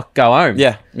just go home.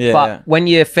 But when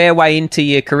you're fair way into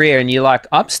your career and you're like,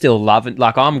 I'm still loving,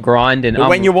 like I'm grinding. But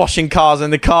when you're washing cars in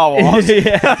the car wash,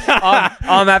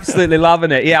 I'm absolutely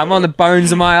loving it. Yeah, I'm on the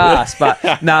bones of my ass,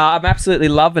 but no, I'm absolutely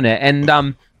loving it. And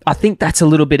I think that's a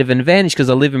little bit of an advantage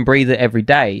because I live and breathe it every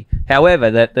day.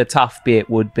 However, the tough bit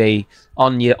would be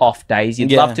on your off days.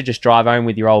 You'd love to just drive home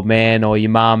with your old man or your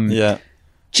mum. Yeah.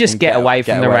 Just get away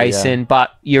from the racing,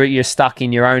 but you're stuck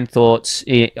in your own thoughts.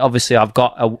 Obviously, I've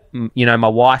got my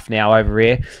wife now over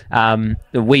here.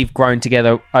 We've grown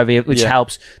together over here, which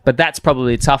helps. But that's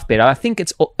probably a tough bit. I think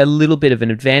it's a little bit of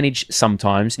an advantage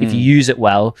sometimes if you use it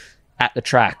well at the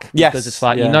track. Yes, because it's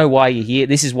like you know why you're here.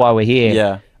 This is why we're here.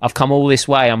 Yeah. I've come all this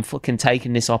way. I'm fucking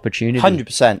taking this opportunity.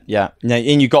 100%. Yeah. No,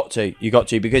 and you got to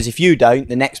because if you don't,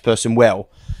 the next person will.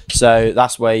 So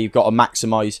that's where you've got to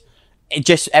maximise.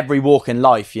 Just every walk in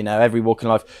life, every walk in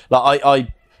life. Like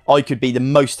I could be the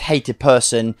most hated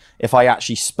person if I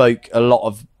actually spoke a lot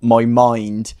of my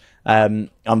mind.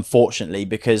 Unfortunately,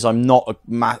 because I'm not.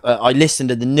 I listen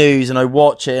to the news and I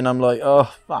watch it, and I'm like, oh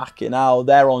fucking hell,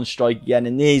 they're on strike again,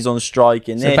 and he's on strike,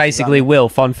 and so basically,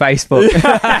 Wilf on Facebook.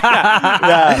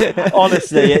 Yeah,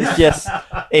 honestly,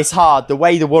 it's hard. The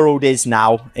way the world is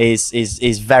now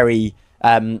is very.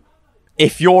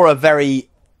 If you're a very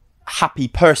happy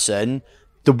person,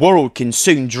 the world can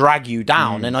soon drag you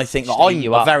down, and I think that I'm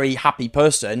a very happy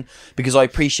person because I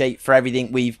appreciate for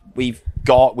everything we've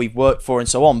worked for and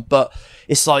so on. But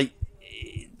it's like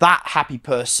that happy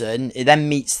person, it then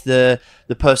meets the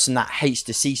person that hates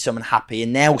to see someone happy,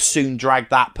 and they'll soon drag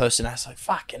that person out. It's like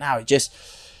fucking hell.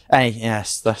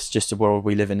 Yes, that's just the world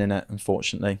we live in it,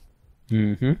 unfortunatately.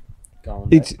 Mm-hmm.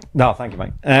 No, thank you,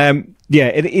 mate.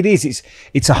 It is.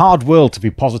 It's a hard world to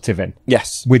be positive in.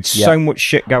 Yes. With so much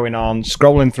shit going on,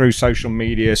 scrolling through social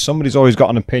media, somebody's always got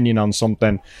an opinion on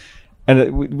something.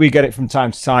 And we get it from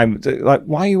time to time. Like,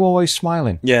 why are you always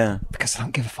smiling? Yeah. Because I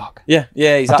don't give a fuck. Yeah,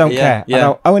 exactly. I don't care. I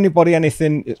don't owe anybody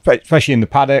anything, especially in the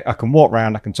paddock. I can walk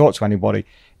around, I can talk to anybody.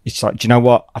 It's like, do you know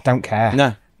what? I don't care.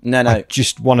 No. I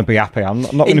just want to be happy. I'm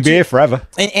not going to be here forever.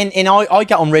 And I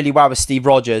get on really well with Steve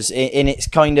Rogers. And it's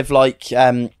kind of like,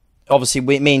 obviously,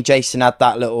 me and Jason had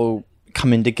that little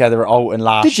coming together at Alton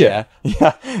last year.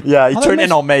 Yeah, he turned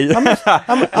in on me. I missed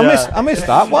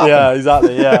that. What happened?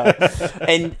 Exactly. Yeah,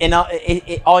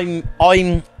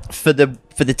 I'm for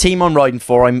the team I'm riding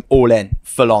for. I'm all in,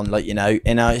 full on,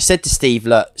 And I said to Steve,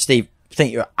 look, Steve, I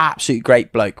think you're an absolute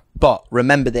great bloke, but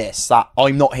remember this: that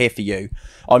I'm not here for you.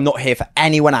 I'm not here for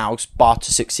anyone else but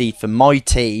to succeed for my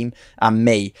team and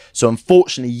me. So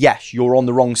unfortunately, yes, you're on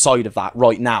the wrong side of that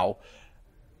right now.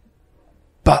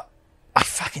 But I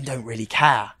fucking don't really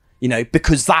care,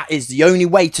 because that is the only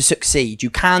way to succeed. You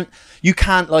can't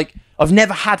like, I've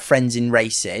never had friends in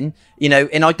racing,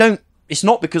 and I don't, it's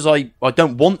not because I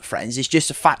don't want friends. It's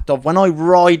just a fact of when I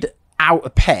ride out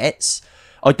of pits,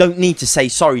 I don't need to say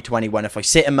sorry to anyone. If I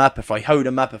sit them up, if I hold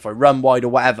them up, if I run wide or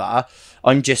whatever,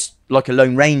 I'm just like a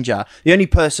lone ranger. The only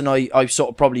person I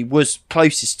sort of probably was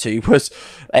closest to was,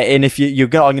 and if I'm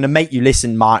going to make you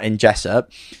listen, Martin Jessup.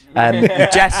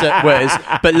 Jessup was,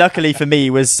 but luckily for me,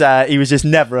 he was just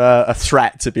never a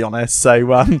threat, to be honest.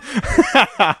 So I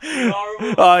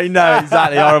know,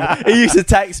 exactly, horrible. He used to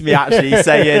text me actually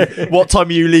saying, "What time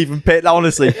are you leaving pit?"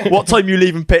 Honestly, what time are you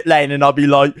leaving pit lane? And I'll be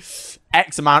like,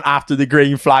 X amount after the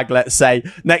green flag, let's say.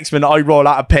 Next minute I roll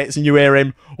out of pits and you hear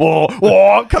him,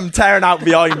 whoa, come tearing out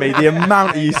behind me. The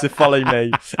amount he used to follow me.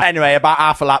 Anyway, about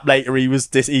half a lap later, he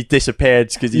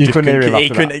disappeared because he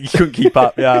couldn't keep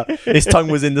up. Yeah, his tongue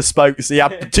was in the spokes. He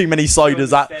had too many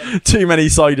ciders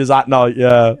at night.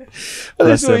 Yeah, well,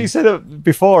 that's what you said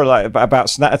before, like about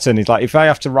Snetterton. He's like, if I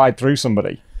have to ride through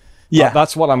somebody,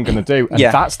 that's what I'm going to do. And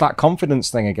that's that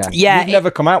confidence thing again. Yeah, you've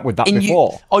never come out with that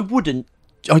before. I wouldn't.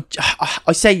 I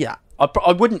say that.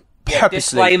 I wouldn't purposely.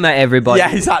 Disclaimer, everybody.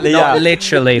 Yeah, exactly. Not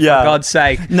literally, for God's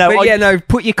sake. No, but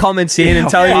put your comments in and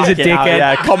tell him he's a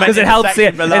dickhead. Because it helps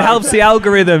the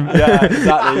algorithm. Yeah,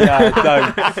 exactly.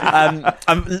 Yeah,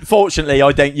 unfortunately,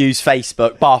 I don't use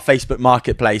Facebook, bar Facebook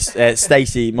Marketplace.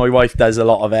 Stacey, my wife, does a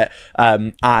lot of it.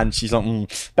 And she's like,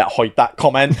 better hide that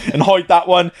comment and hide that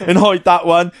one and hide that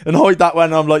one and hide that one.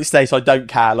 And I'm like, Stacey, I don't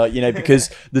care. Because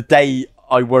the day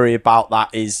I worry about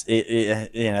that is,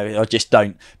 I just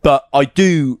don't. But I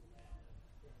do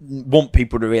want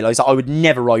people to realise that I would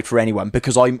never ride for anyone,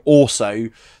 because I'm also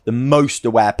the most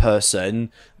aware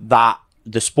person that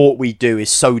the sport we do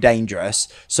is so dangerous.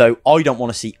 So I don't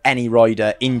want to see any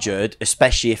rider injured,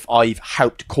 especially if I've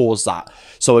helped cause that.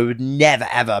 So I would never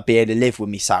ever be able to live with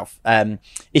myself.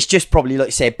 It's just probably, like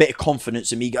you say, a bit of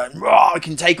confidence in me going, I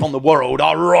can take on the world,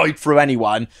 I'll ride through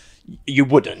anyone. You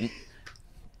wouldn't.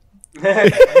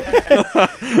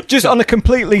 Just on a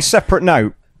completely separate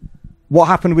note, what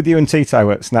happened with you and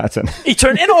Tito at Snetterton? He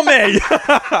turned in on me.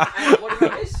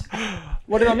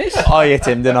 What did I miss? I hit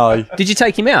him, didn't I? Did you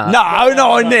take him out? No,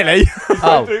 I nearly.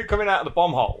 Coming out of the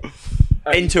bomb hole.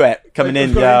 Into it, coming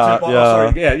in. Yeah.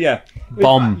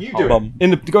 Bomb. You do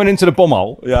it. Going into the bomb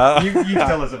hole. Yeah. You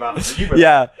tell us about it.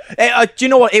 Yeah. Do you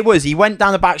know what it was? He went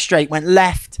down the back straight, went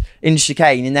left in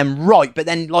chicane, and then right, but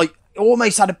then like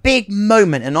almost had a big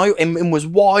moment, and was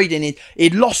wide, and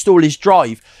he'd lost all his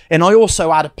drive. And I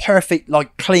also had a perfect,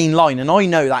 like, clean line. And I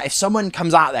know that if someone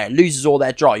comes out there, loses all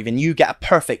their drive, and you get a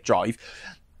perfect drive,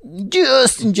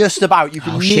 just about, you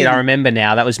can. Oh shit! I remember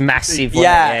now. That was massive.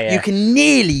 Yeah, you can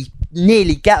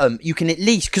nearly get them. You can at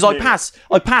least, because I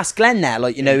passed Glenn there,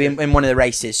 like, you know, in one of the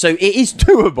races, so it is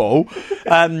doable.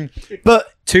 But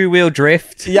two-wheel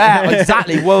drift. Yeah,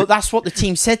 exactly. Well, that's what the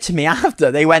team said to me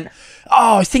after. They went,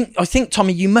 I think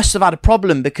Tommy, you must have had a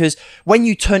problem, because when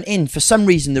you turn in, for some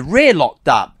reason the rear locked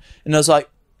up. And I was like,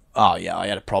 oh yeah, I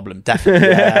had a problem, definitely.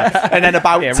 Yeah. And then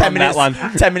about 10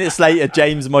 minutes later,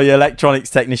 James, my electronics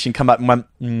technician, come up and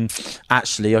went,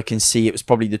 actually, I can see it was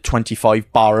probably the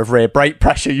 25 bar of rear brake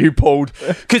pressure you pulled,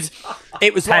 because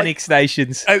it was panic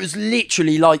stations. It was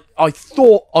literally like, I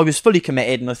thought I was fully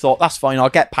committed, and I thought, that's fine, I'll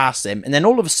get past him. And then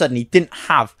all of a sudden, he didn't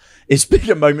have as big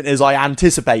a moment as I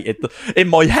anticipated in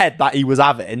my head that he was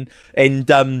having.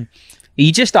 And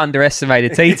you just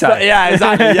underestimated Tito. Yeah,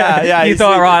 exactly. Yeah. You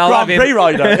thought, right, I'll have him. Grand Prix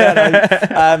rider.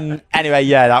 Yeah, no. Anyway,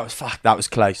 yeah, that was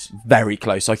close, very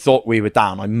close. I thought we were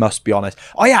down. I must be honest.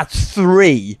 I had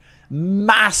 3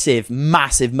 massive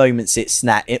moments at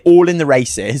Snet, all in the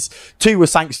races. 2 were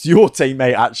thanks to your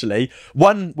teammate, actually.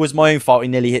 1 was my own fault. He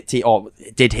nearly hit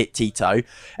did hit Tito,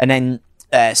 and then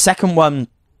second one.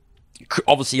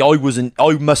 Obviously,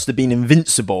 I must have been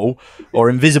invincible or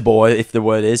invisible, if the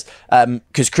word is,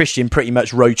 because Christian pretty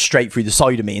much rode straight through the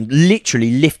side of me and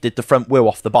literally lifted the front wheel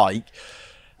off the bike.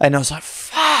 And I was like,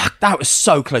 fuck, that was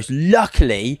so close.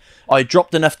 Luckily, I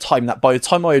dropped enough time that by the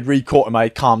time I had re-caught him, I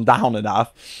had calmed down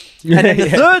enough. And then the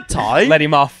third time... Let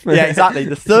him off. Yeah, exactly.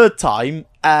 The third time,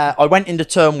 I went into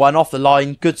turn 1 off the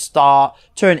line, good start,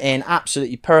 turned in,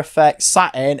 absolutely perfect,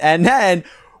 sat in, and then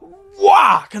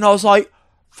whack! And I was like,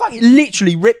 fucking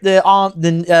literally ripped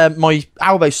my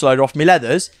elbow slider off my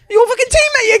leathers. You're fucking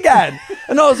teammate again.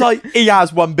 And I was like, he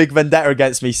has one big vendetta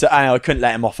against me, so I couldn't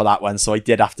let him off of that one, so I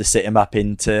did have to sit him up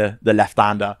into the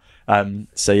left-hander.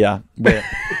 So yeah,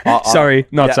 sorry,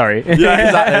 not sorry. Yeah,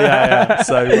 exactly. Yeah.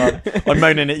 So I'm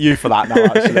moaning at you for that now,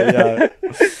 actually. Yeah.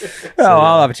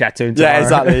 I'll have a chat to him tomorrow. Yeah,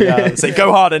 exactly. Yeah. So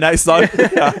go harder next time.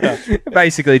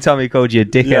 Basically, Tommy called you a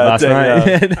dickhead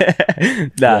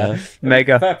last night.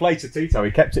 Mega. Fair play to Tito.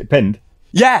 He kept it pinned.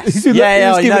 Yes. I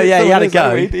know. Yeah, he had a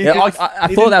go. I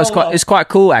thought that was it's quite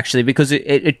cool, actually, because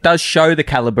it does show the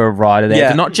caliber of rider there.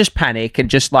 To not just panic and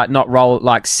just like not roll,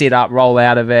 like sit up, roll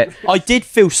out of it. I did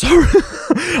feel sorry.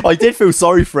 I did feel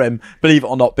sorry for him, believe it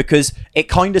or not, because it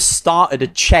kind of started a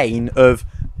chain of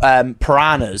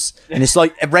piranhas, and it's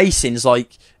like racing is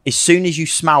like, as soon as you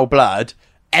smell blood,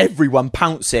 everyone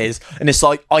pounces, and it's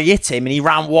like, I hit him and he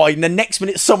ran wide, and the next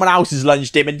minute someone else has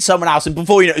lunged him, and someone else, and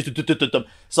before you know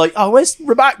it's like, oh, where's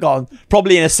Rabat gone?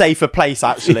 Probably in a safer place,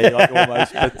 actually, like,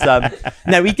 almost. But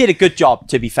no, he did a good job,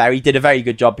 to be fair. He did a very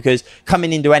good job, because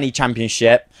coming into any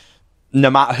championship, no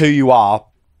matter who you are,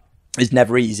 is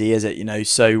never easy, is it? You know,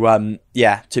 so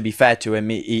yeah, to be fair to him,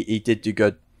 he did do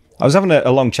good. I was having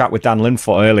a long chat with Dan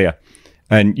Linfoot earlier,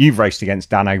 and you've raced against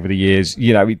Dan over the years.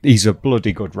 You know, he's a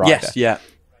bloody good rider. Yes, yeah.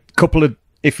 Couple of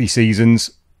iffy seasons,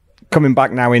 coming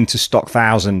back now into Stock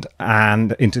 1000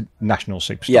 and into National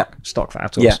Super Stock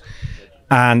Autos. Yeah.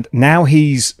 And now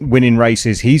he's winning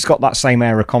races. He's got that same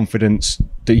air of confidence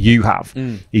that you have.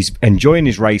 He's enjoying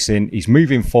his racing. He's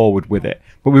moving forward with it.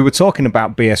 But we were talking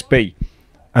about BSB.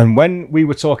 And when we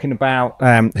were talking about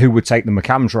who would take the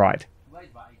McCams ride,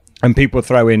 and people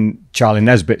throw in Charlie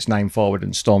Nesbitt's name forward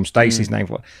and Storm Stacey's name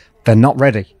forward, they're not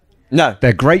ready. No.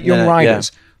 They're great young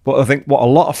riders. Yeah. But I think what a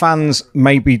lot of fans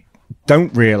maybe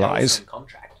don't realise...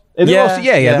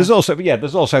 There's also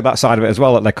that side of it as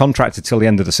well, that they're contracted till the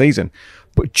end of the season.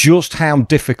 But just how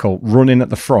difficult running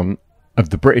at the front of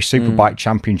the British Superbike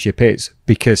Championship is,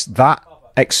 because that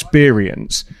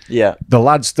experience, the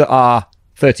lads that are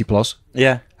 30 plus.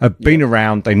 Yeah. Have been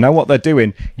around, they know what they're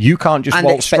doing. You can't just And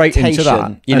walk straight into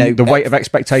that. you know, the weight of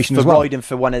expectation for as well. riding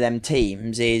for one of them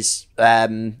teams is,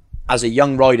 as a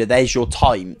young rider, there's your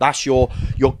time. That's your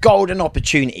golden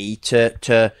opportunity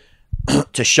to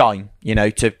shine. You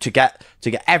know, to get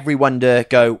everyone to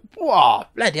go, wow,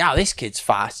 bloody hell, this kid's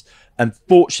fast.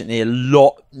 Unfortunately,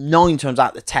 9 times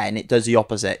out of 10, it does the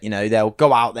opposite. You know, they'll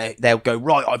go out there, they'll go,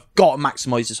 right, I've got to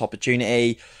maximise this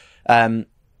opportunity.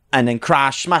 And then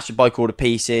crash, smash the bike all to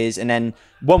pieces, and then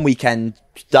one weekend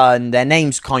done, their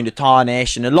name's kind of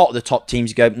tarnished, and a lot of the top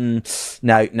teams go, no,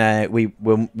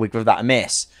 we'll give that a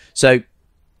miss. So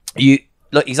you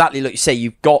look exactly like you say,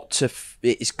 you've got to.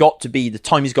 It's got to be, the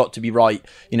time has got to be right.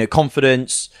 You know,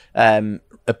 confidence,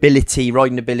 ability,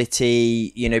 riding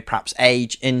ability. You know, perhaps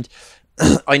age. And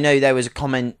I know there was a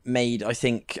comment made, I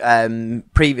think,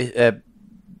 previous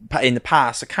in the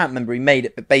past. I can't remember who made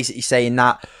it, but basically saying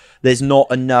that there's not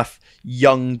enough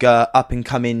younger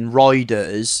up-and-coming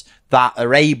riders that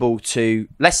are able to,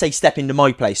 let's say, step into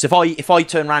my place. If I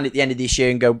turn around at the end of this year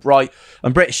and go, right,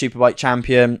 I'm British Superbike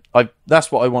champion,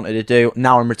 that's what I wanted to do,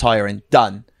 now I'm retiring,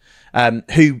 done.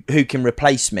 Who can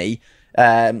replace me?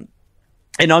 And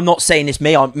I'm not saying it's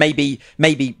me.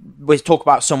 Maybe we'll talk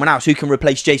about someone else who can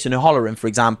replace Jason O'Halloran, for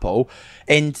example.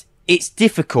 And it's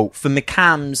difficult for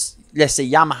McCam's, let's say,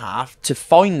 Yamaha, to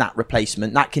find that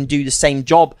replacement that can do the same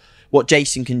job what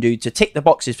Jason can do, to tick the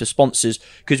boxes for sponsors,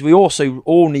 because we also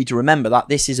all need to remember that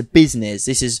this is a business.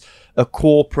 This is a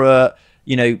corporate,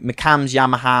 you know, McCam's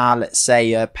Yamaha, let's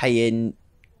say, paying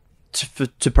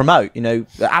to promote, you know,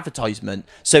 the advertisement.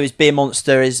 So is Beer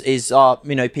Monster, is you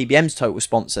know, PBM's total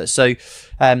sponsor. So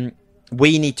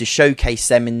we need to showcase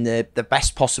them in the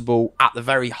best possible, at the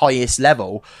very highest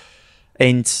level.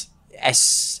 And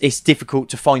it's difficult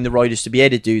to find the riders to be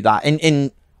able to do that.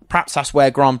 And perhaps that's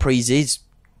where Grand Prix is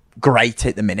great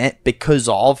at the minute, because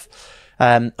of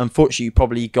unfortunately you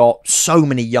probably got so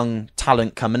many young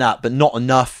talent coming up, but not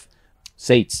enough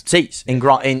seats in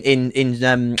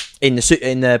the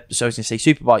so I was gonna say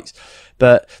superbikes.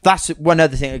 But that's one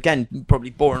other thing, again,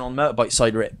 probably boring on the motorbike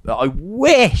side of it, but I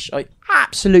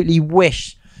absolutely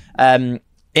wish, and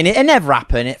it never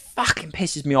happened, it fucking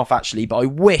pisses me off actually, but I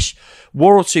wish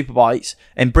World Superbikes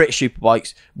and British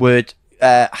Superbikes would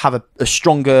have a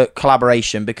stronger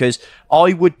collaboration, because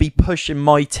I would be pushing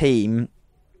my team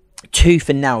tooth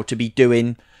and nail to be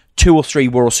doing 2 or 3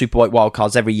 World Superbike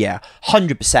wildcards every year,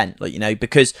 100%, like, you know,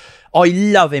 because I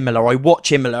love Imola. I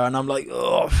watch Imola and I'm like,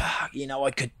 oh, fuck, you know,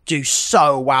 I could do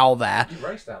so well there. You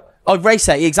raced that way. I've raced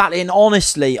there, exactly, and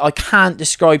honestly, I can't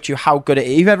describe to you how good it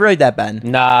is. You've ever rode there, Ben?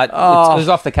 Nah, it was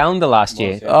off the calendar last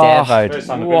year. First time I've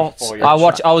been What? for 4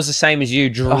 years. I was the same as you,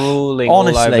 drooling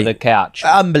honestly, all over the couch.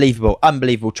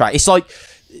 Unbelievable track. It's like,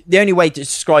 the only way to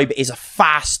describe it is a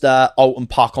faster Alton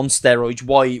Park on steroids,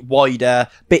 wider,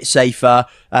 bit safer.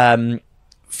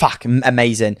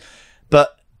 Amazing.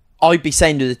 But I'd be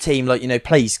saying to the team, like, you know,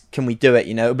 please, can we do it?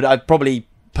 You know, but I'd probably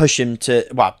push him to,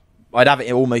 well, I'd have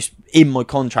it almost in my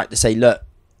contract to say, look,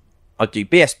 I'd do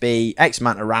BSB, X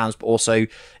amount of rounds, but also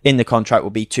in the contract will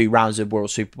be 2 rounds of World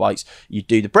Superbikes. You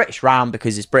do the British round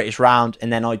because it's British round,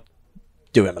 and then I'd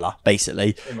do Imola,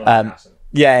 basically.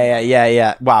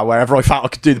 Yeah. Wow, wherever I felt I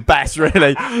could do the best,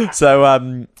 really.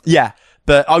 So, yeah.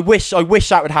 But I wish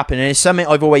that would happen, and it's something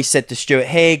I've always said to Stuart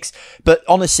Higgs. But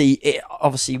honestly,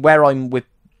 obviously where I'm with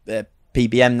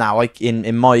PBM now,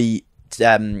 in my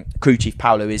crew chief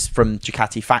Paolo is from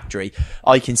Ducati factory.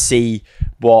 I can see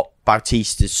what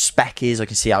Bautista's spec is. I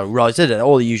can see how it rides,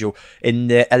 all the usual. In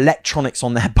the electronics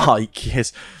on their bike,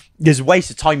 there's a waste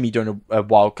of time me doing a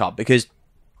wild card, because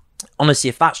honestly,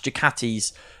 if that's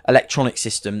Ducati's electronic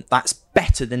system, that's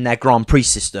better than their Grand Prix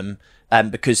system,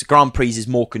 because Grand Prix is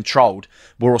more controlled.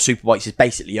 World Superbikes is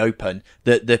basically open.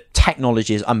 The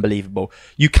technology is unbelievable.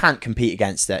 You can't compete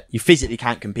against it. You physically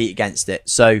can't compete against it.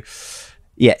 So,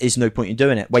 yeah, there's no point in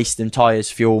doing it. Wasting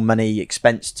tyres, fuel, money,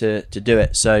 expense to do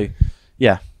it. So,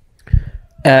 yeah.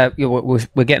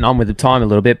 We're getting on with the time a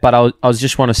little bit, but I was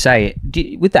just want to say,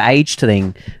 with the age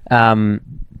thing,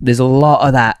 there's a lot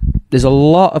of that. There's a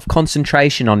lot of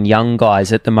concentration on young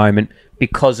guys at the moment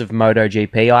because of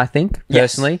MotoGP, I think,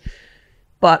 personally. Yes.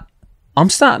 But I'm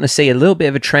starting to see a little bit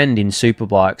of a trend in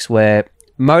superbikes where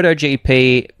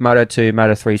MotoGP, Moto2,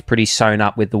 Moto3 is pretty sewn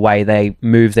up with the way they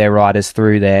move their riders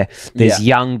through there. There's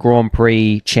young Grand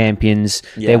Prix champions.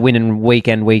 Yeah. They're winning week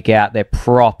in, week out. They're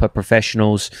proper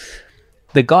professionals.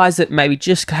 The guys that maybe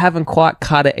just haven't quite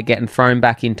cut it are getting thrown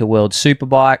back into World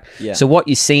Superbike. Yeah. So what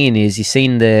you're seeing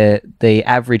the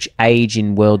average age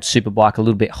in World Superbike a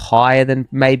little bit higher than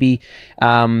maybe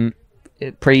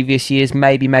previous years,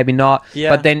 maybe not. Yeah.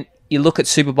 But then you look at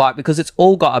Superbike, because it's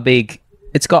all got a big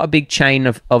it's got a big chain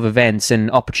of events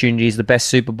and opportunities. The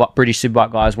best British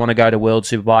Superbike guys want to go to World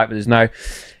Superbike, but there's no.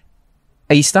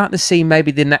 Are you starting to see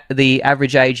maybe the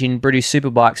average age in British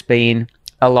Superbikes being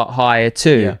a lot higher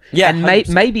too? Yeah, and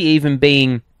maybe even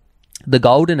being the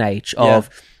golden age of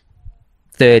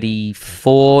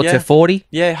 34 to 40.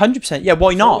 Yeah, 100%. Yeah,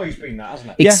 why not? Always been that,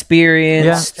 hasn't it?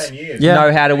 Experienced, 10 years.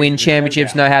 know how to win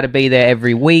championships, know how to be there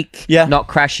every week, not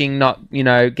crashing, not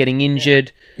getting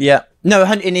injured. Yeah. No,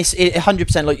 and it's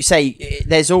 100%, like you say.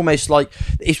 There's almost like,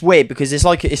 it's weird because it's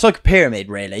like a pyramid,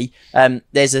 really.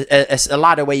 There's a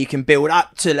ladder where you can build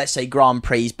up to, let's say, Grand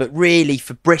Prix, but really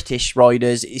for British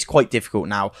riders, it's quite difficult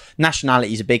now.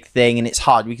 Nationality is a big thing, and it's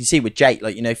hard. We can see with Jake,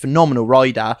 phenomenal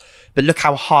rider, but look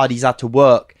how hard he's had to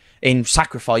work in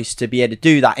sacrifice to be able to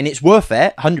do that, and it's worth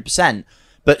it, 100%.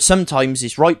 But sometimes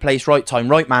it's right place, right time,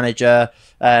 right manager.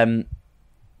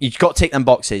 You've got to tick them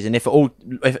boxes, and if all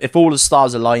the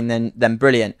stars align, then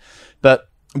brilliant. But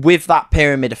with that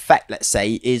pyramid effect, let's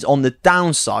say, is on the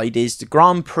downside is the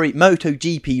Grand Prix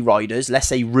MotoGP riders, let's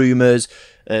say rumours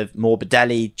of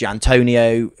Morbidelli,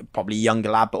 Giantonio, probably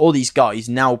younger lad, but all these guys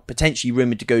now potentially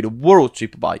rumoured to go to World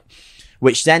Superbike,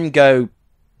 which then go,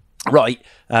 right,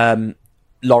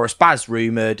 Loris Baz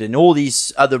rumoured, and all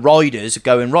these other riders are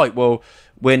going, right, well,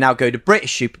 we'll now go to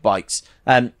British Superbikes.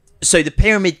 So the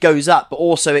pyramid goes up, but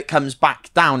also it comes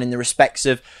back down in the respects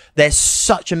of there's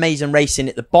such amazing racing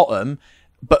at the bottom,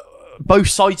 but both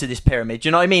sides of this pyramid, do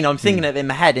you know what I mean? I'm thinking of it in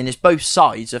my head, and it's both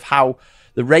sides of how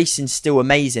the racing's still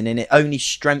amazing and it only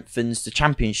strengthens the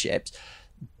championships.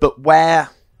 But where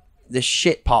the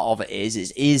shit part of it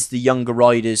is the younger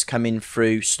riders coming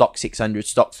through stock 600,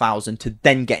 stock 1000 to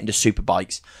then get into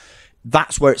superbikes.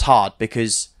 That's where it's hard,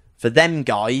 because for them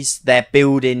guys, they're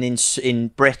building in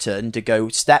Britain to go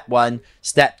step 1,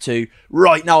 step 2.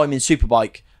 Right now I'm in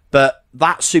Superbike. But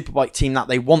that Superbike team that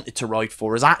they wanted to ride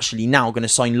for is actually now going to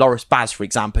sign Loris Baz, for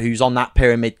example, who's on that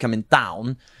pyramid coming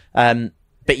down. But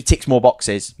he ticks more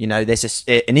boxes. There's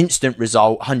an instant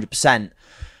result, 100%.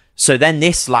 So then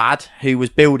this lad who was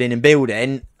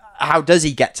building, how does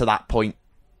he get to that point?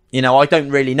 I don't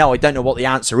really know. I don't know what the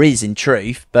answer is in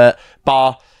truth, but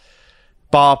bar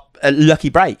a lucky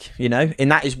break,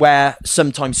 and that is where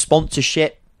sometimes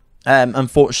sponsorship,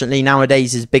 unfortunately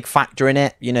nowadays, is a big factor in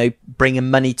it.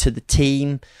 Bringing money to the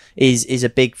team is a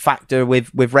big factor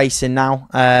with racing now.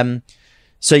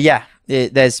 So yeah,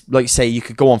 there's, like you say, you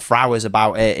could go on for hours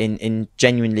about it. In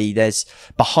genuinely, there's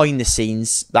behind the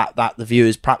scenes that the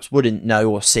viewers perhaps wouldn't know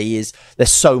or see. Is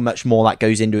there's so much more that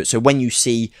goes into it. So when you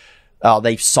see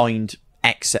they've signed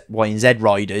X, Y, and Z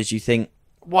riders, you think,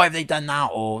 why have they done that,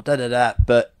 or da-da-da,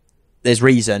 but there's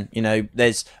reason.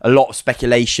 There's a lot of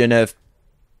speculation of,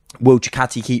 will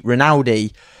Ducati keep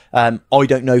Rinaldi? I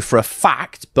don't know for a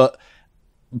fact, but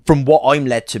from what I'm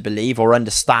led to believe or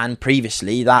understand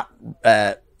previously, that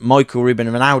Michael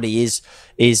Ruben Rinaldi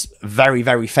is very,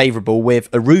 very favourable with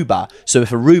Aruba. So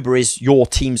if Aruba is your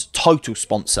team's total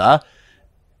sponsor,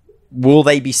 will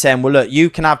they be saying, well, look, you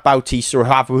can have Bautista or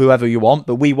have whoever you want,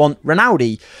 but we want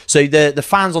Rinaldi? So the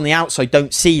fans on the outside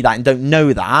don't see that and don't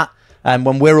know that. And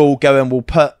when we're all going, we'll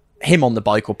put him on the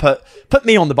bike, or put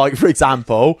me on the bike, for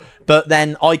example, but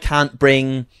then I can't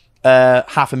bring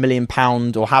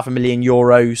 £500,000 or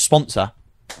 €500,000 sponsor.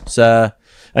 So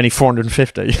only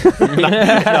 450.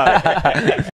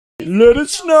 Let it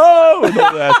snow.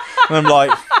 And I'm like,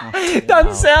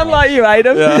 doesn't sound like you,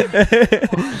 Adam. Yeah.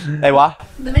 Hey, what?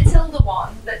 The Matilda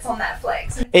one that's on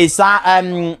Netflix. Is that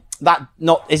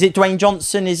not? Is it Dwayne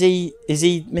Johnson? Is he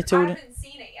Matilda? I haven't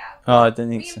seen it yet. Oh, I don't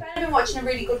think Me so. and Ben have been watching a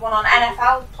really good one on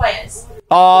NFL players.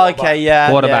 Oh, okay, yeah.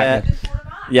 Quarterback.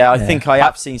 Yeah, I think I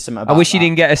have seen some about I wish you that.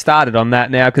 didn't get us started on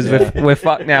that now, because we're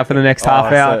fucked now for the next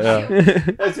half hour.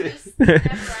 Just never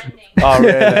ending. Oh,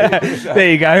 really?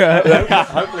 There you go.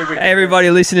 Everybody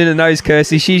listening to knows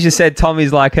Kirsty. She just said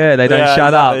Tommy's like her. They don't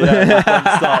shut up. Yeah,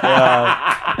 don't stop,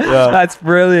 yeah. That's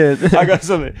brilliant. I got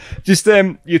something. Just So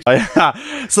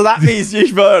that means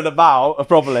you've heard about,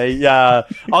 probably, yeah.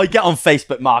 I get on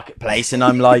Facebook Marketplace and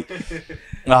I'm like,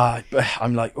 oh,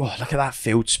 look at that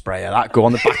field sprayer. That go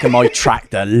on the back of my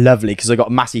tractor. Lovely, because I got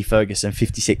a Massey Ferguson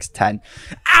 5610.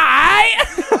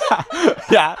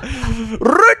 Yeah,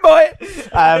 rude boy.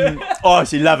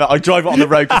 Honestly, love it. I drive it on the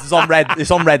road because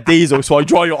it's on red diesel, so I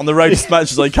drive it on the road as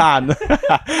much as I can.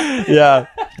 Yeah.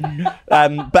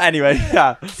 But anyway,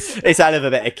 yeah, it's a hell of a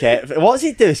bit of kit. What does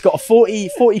it do? It's got a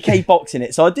 40k box in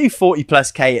it, so I do 40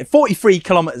 plus k at 43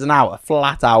 kilometers an hour,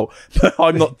 flat out. But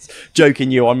I'm not joking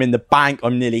you. I'm in the bank.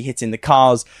 I'm nearly hitting the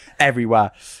cars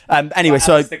everywhere. Anyway,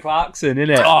 so it's the Clarkson,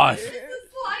 isn't it? Oh,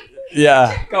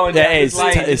 yeah, Going yeah, down it his is.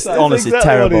 lane. It's That's honestly exactly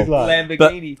what terrible. he's like.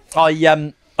 Lamborghini.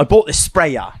 But I bought this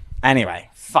sprayer Anyway,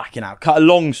 fucking hell. Cut a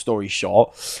long story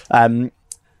short,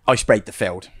 I sprayed the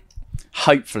field.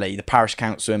 Hopefully the parish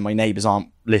council and my neighbours aren't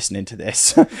listening to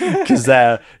this because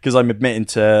I'm admitting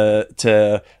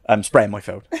to spraying my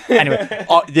field. Anyway,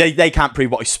 they can't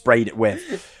prove what I sprayed it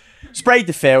with. Sprayed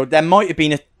the field. There might have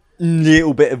been a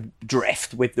little bit of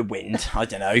drift with the wind. I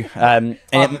don't know.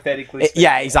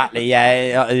 Yeah, exactly.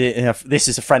 Yeah, this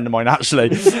is a friend of mine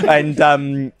actually,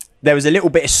 and there was a little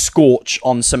bit of scorch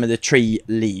on some of the tree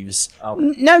leaves. Oh.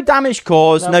 No damage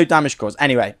caused. No damage caused.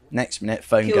 Anyway, next minute,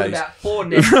 phone Killed goes. About 4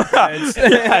 birds.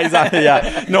 Yeah, exactly.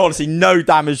 Yeah. No, honestly, no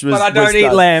damage was. But I don't eat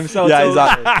done. lamb, so yeah, it's all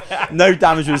exactly. No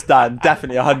damage was done.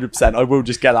 Definitely 100%. I will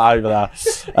just get that over there,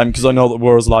 because I know what the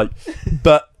world's like.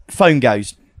 But phone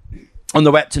goes on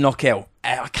the way up to Knock Hill.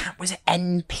 I can't. Was it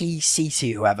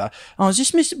NPCC whoever? Oh, is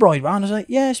this Mr. Bridewell? And I was like,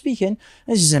 yeah, speaking.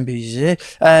 This is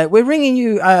NPCC. We're ringing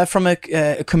you from a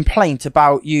complaint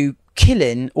about you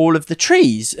killing all of the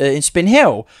trees in Spin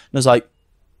Hill. And I was like,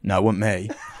 no, it wasn't me.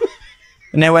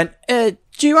 And they went, do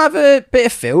you have a bit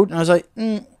of field? And I was like,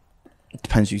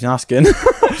 depends who's asking.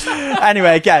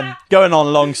 Anyway, again, going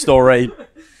on, long story.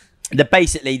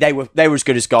 Basically they were as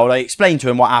good as gold. I explained to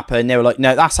them what happened. They were like,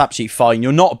 no, that's absolutely fine.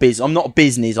 You're not I'm not a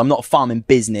business. I'm not a farming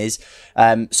business.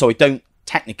 So I don't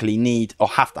technically need or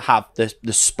have to have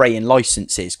the spraying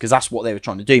licenses, because that's what they were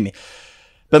trying to do me.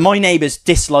 But my neighbours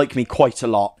dislike me quite a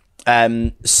lot.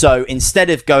 So instead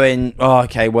of going, oh,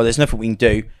 okay, well, there's nothing we can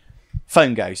do,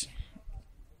 phone goes.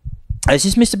 Is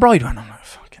this Mr. Bridewell? And I'm like,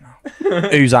 fucking hell.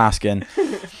 Who's asking?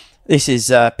 This is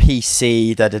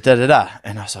PC, da-da-da-da-da.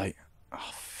 And I was like,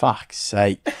 fuck's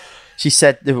sake. She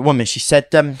said, the woman, she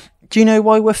said, do you know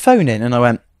why we're phoning? And I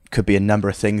went, could be a number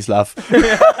of things, love.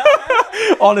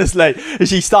 Honestly. And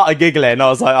she started giggling. I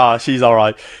was like, oh, she's all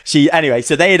right. Anyway,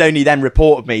 so they had only then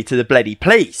reported me to the bloody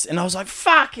police. And I was like,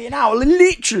 fucking hell, I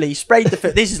literally sprayed the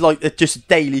foot. This is like just a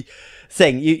daily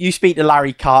thing. You speak to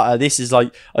Larry Carter. This is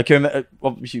like, I can remember,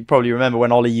 you probably remember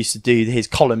when Ollie used to do his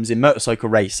columns in Motorcycle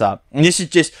Racer. And this is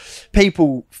just,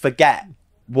 people forget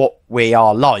what we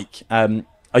are like.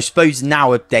 I suppose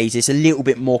nowadays it's a little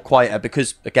bit more quieter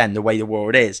because, again, the way the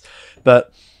world is.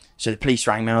 But so the police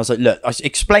rang me and I was like, look, I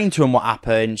explained to him what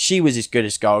happened. She was as good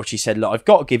as gold. She said, look, I've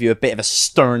got to give you a bit of a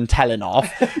stern telling off.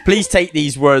 Please take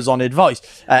these words on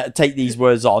advice. Take these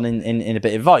words on in a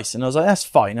bit of advice. And I was like, that's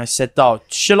fine. I said, oh,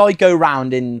 shall I go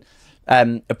round and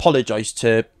apologise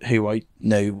to who I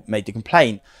know made the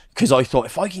complaint? Because I thought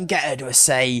if I can get her to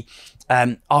say,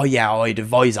 oh yeah, I'd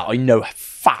advise that. I know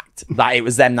fact that it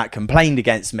was them that complained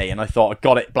against me, and I thought I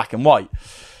got it black and white.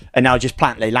 And now just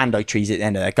plant Leyland trees at the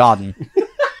end of their garden.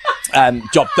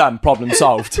 Job done, problem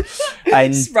solved.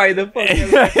 And spray the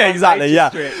fucking exactly,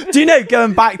 yeah. Do you know,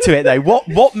 going back to it though,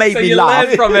 what made me laugh?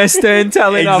 Learn from Esther and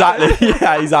telling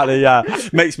exactly, yeah,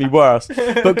 makes me worse.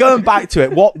 But going back to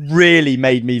it, what really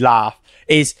made me laugh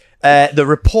is the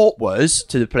report was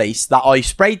to the police that I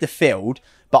sprayed the field,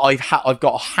 but I've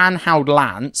got a handheld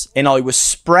lance, and I was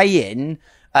spraying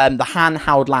the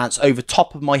handheld lance over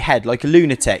top of my head like a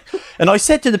lunatic. And I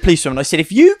said to the policewoman, I said,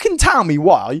 if you can tell me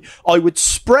why I would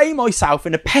spray myself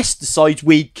in a pesticide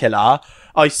weed killer,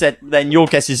 I said, then your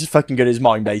guess is as fucking good as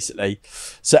mine, basically.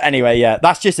 So anyway, yeah,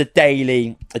 that's just a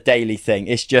daily thing.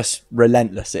 It's just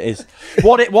relentless. It is.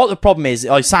 What the problem is,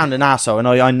 I sound an arsehole, and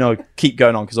I know I keep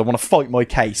going on because I want to fight my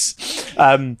case.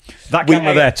 That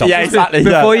camera there, Tom. Yeah, exactly.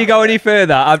 Before you go any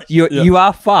further, you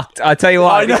are fucked. I tell you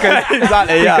why.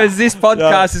 Exactly. Yeah. Because this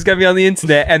podcast is going to be on the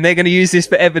internet, and they're going to use this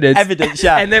for evidence.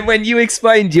 Yeah. And then when you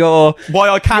explained why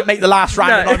I can't make the last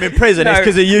round and I'm in prison, it's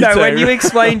because of you two. When you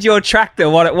explained your tractor,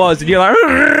 what it was, and you're like,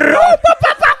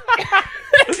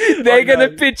 they're going to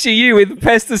picture you with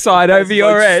pesticide over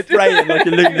your head. Spraying like a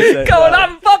lunatic. Go on,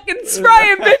 I'm fucking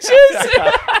spraying, bitches.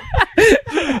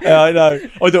 Yeah, I know. I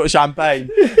thought it was champagne.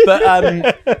 But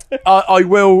I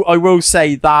will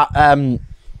say that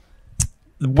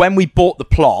when we bought the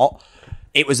plot,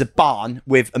 it was a barn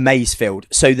with a maize field.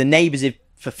 So the neighbours have,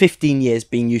 for 15 years,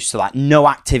 been used to that. No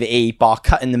activity, bar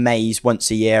cutting the maize once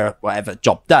a year, whatever,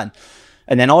 job done.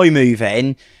 And then I move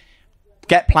in,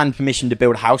 get planning permission to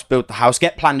build the house,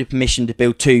 get planning permission to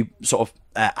build 2 sort of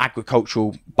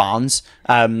agricultural barns,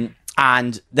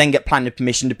 and then get planning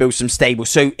permission to build some stables.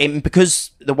 So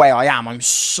because the way I am, I'm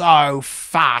so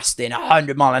fast in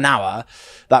 100 mile an hour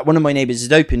that one of my neighbours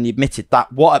has openly admitted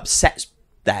that what upsets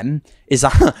them is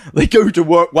that they go to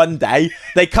work one day,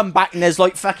 they come back and there's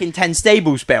like fucking 10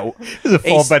 stables built. There's a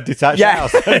 4-bed detached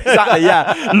house. Exactly,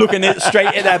 yeah. Looking it straight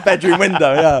at their bedroom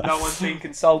window, yeah. No one's been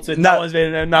consulted, no one's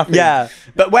been nothing. Yeah,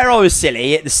 but where I was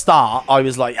silly at the start, I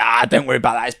was like, don't worry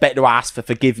about that. It's better to ask for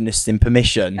forgiveness than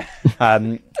permission.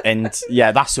 And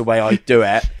yeah, that's the way I do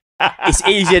it. it's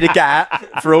easier to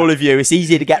get for all of you. It's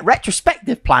easier to get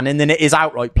retrospective planning than it is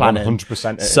outright planning.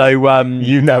 100%. So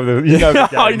you know the game.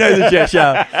 I know the gist,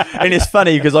 yeah. And it's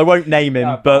funny because I won't name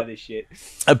him, but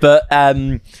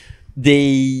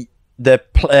the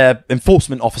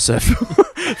enforcement officer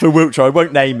for Wiltshire, I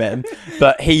won't name him,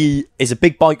 but he is a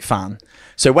big bike fan.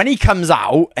 So when he comes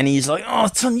out and he's like, "Oh,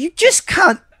 Tom, you just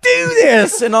can't do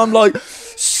this," and I'm like,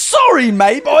 "Sorry,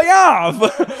 mate, but I have."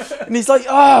 And he's like,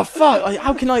 "Oh, fuck,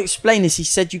 how can I explain this?" He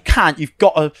said, "You can't. You've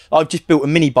got to. I've just built a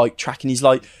mini bike track," and he's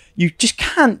like, "You just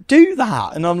can't do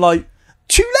that." And I'm like,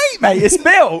 "Too late, mate. It's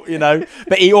built," you know.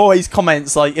 But he always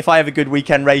comments, like, if I have a good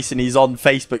weekend race, and he's on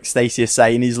Facebook, Stacey is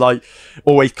saying, he's like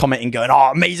always commenting, going,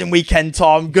 "Oh, amazing weekend,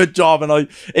 Tom. Good job." And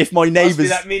if my neighbours,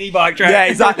 that mini bike track. yeah,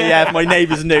 exactly, yeah. If my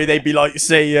neighbours knew, they'd be like,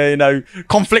 "See, you know,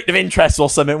 conflict of interest or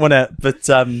something," wouldn't it? But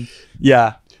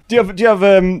yeah. Do you have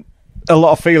a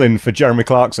lot of feeling for Jeremy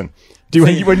Clarkson?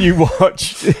 When you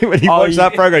watch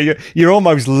that program, you're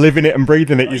almost living it and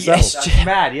breathing it yourself. Yes. That's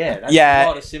mad, yeah. That's Yeah. a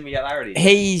lot of similarity.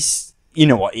 He's, you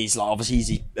know what he's like. Obviously,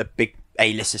 he's a big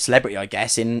A-lister celebrity, I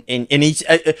guess. And he's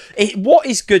what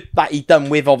is good that he done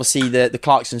with obviously the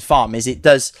Clarkson's farm is it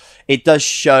does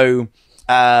show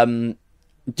that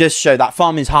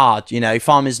farming's hard. You know,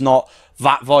 farming's not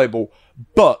that viable.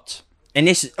 But and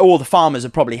this, all the farmers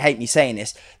will probably hate me saying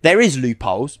this. There is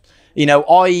loopholes. You know,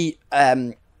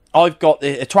 I've got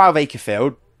a 12-acre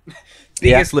field.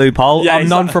 Biggest loophole. Yeah, I'm exactly.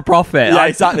 non-for-profit. Yeah,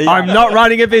 exactly. I'm not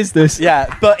running a business.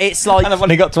 Yeah, but it's like, And I've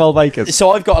only got 12 acres.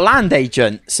 so I've got a land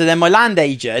agent. So then my land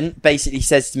agent basically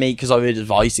says to me, because I would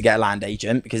advise to get a land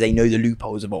agent because they know the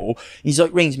loopholes of all. He's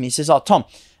like, rings me, he says, "Oh, Tom,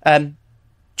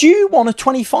 do you want a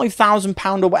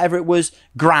 £25,000 or whatever it was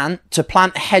grant to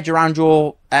plant a hedge around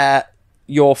your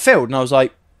field?" And I was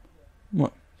like,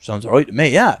 "What? Sounds all right to me,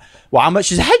 yeah." "Well, how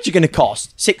much is a hedge going to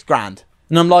cost?" £6,000.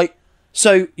 And I'm like,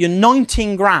 "So you're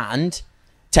 19 grand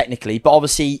technically, but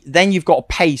obviously then you've got to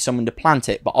pay someone to plant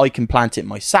it, but I can plant it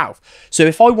myself. So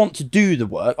if I want to do the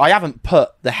work, I haven't put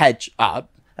the hedge up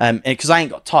because I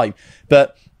ain't got time.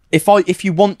 But if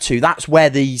you want to, that's where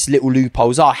these little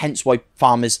loopholes are. Hence why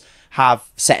farmers have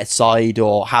set aside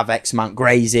or have X amount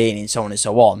grazing and so on and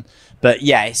so on. But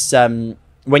yeah, it's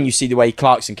when you see the way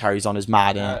Clarkson carries on is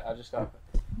mad.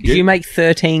 Did you make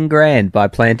 13 grand by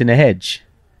planting a hedge?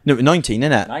 No, 19,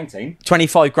 innit? 19.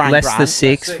 25 grand. Less than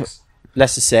six.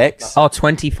 Less than 6. Oh,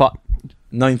 25.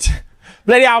 19.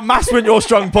 Bloody hell, maths wasn't your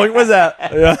strong point, was it?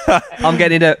 Yeah. I'm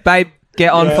getting it. Babe,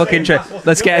 get on fucking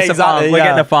Let's get us a farm. We're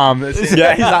getting a farm. Yeah,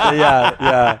 exactly,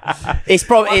 yeah. It's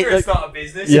probably... start a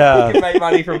business. Yeah. We can make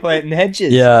money from planting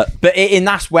hedges. Yeah, but and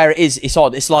that's where it is. It's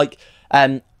odd. It's like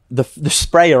the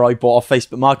sprayer I bought off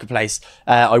Facebook Marketplace.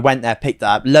 I went there, picked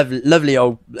that up. Lovely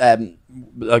old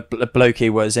bloke he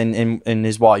was and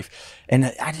his wife, and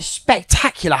it had a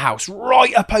spectacular house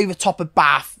right up over top of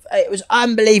Bath. It was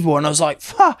unbelievable, and I was like,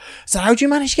 "Fuck!" So how do you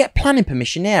manage to get planning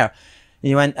permission here? And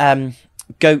he went,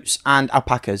 "Goats and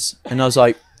alpacas," and I was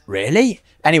like, "Really?"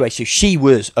 Anyway, so she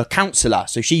was a councillor,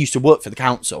 so she used to work for the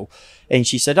council, and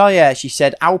she said, "Oh yeah," she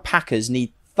said, "Alpacas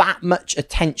need that much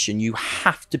attention. You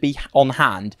have to be on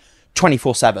hand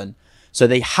 24/7. So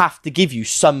they have to give you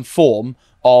some form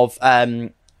of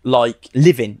like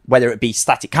living, whether it be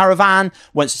static caravan.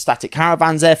 Once the static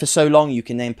caravan's there for so long, you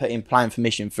can then put in plan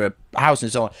permission for a house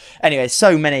and so on." Anyway,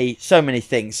 so many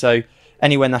things. So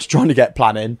anyone that's trying to get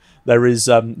planning, there is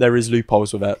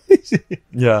loopholes with it.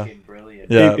 Yeah.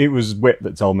 Yeah. It was Whit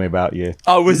that told me about you.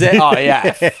 Oh, was it? Oh,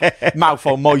 yeah. Mouth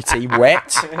almighty,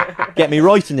 Whit. Get me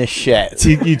right in this shit.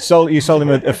 You sold him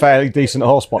a fairly decent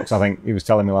horse box, I think he was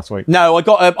telling me last week. No, I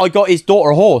got his daughter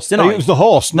a horse, didn't I? It was the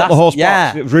horse, not the horse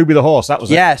box. It was Ruby the horse, that was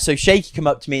it. Yeah, so Shaky come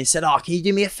up to me and said, "Oh, can you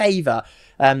do me a favour?"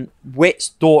 Whit's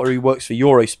daughter, who works for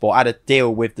Eurosport, had a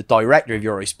deal with the director of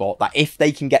Eurosport that if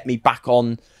they can get me back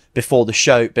on before the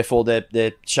show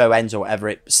ends or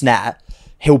whatever, Snet,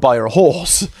 he'll buy her a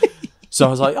horse. So I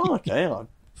was like, "Oh, okay,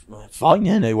 fine,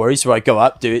 yeah, no worries." So I go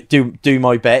up, do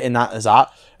my bit in that as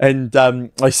that. And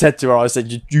I said to her, I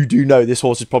said, "You do know this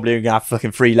horse is probably going to have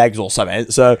fucking 3 legs or something.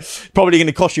 So probably going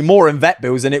to cost you more in vet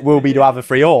bills than it will be to have a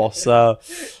free horse." So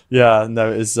yeah,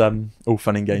 no, it's all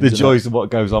fun and games. The joys of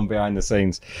what goes on behind the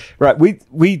scenes. Right,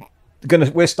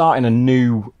 we're starting a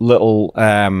new little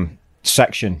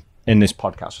section in this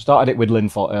podcast. We started it with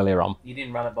Linfoot earlier on. You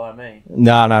didn't run it by me.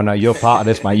 No, you're part of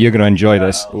this, mate. You're going to enjoy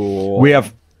this. We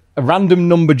have a random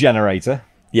number generator.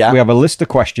 Yeah. We have a list of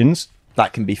questions.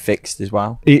 That can be fixed as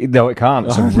well. No, it can't.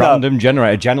 It's a random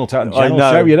generator. Jen will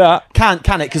show you that. Can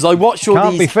it? Because I watch all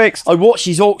Can't these. be fixed. I watch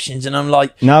these auctions and I'm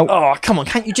like, No. "Oh, come on,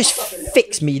 can't you just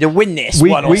fix me to win this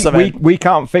one or something?" We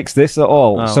can't fix this at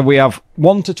all. Oh. So we have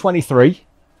 1 to 23.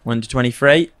 1 to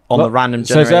 23 on the random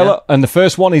says generator. Ella, and the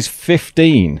first one is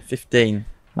 15. 15.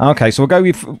 Okay, so we'll go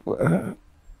with...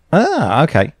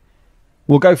 okay.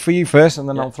 We'll go for you first, and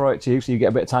then I'll throw it to you so you get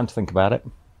a bit of time to think about it.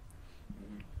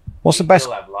 What's the best...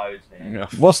 have loads, man.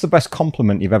 What's the best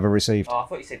compliment you've ever received? Oh, I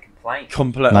thought you said complaint.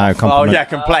 Compliment. No, compliment. Oh, yeah,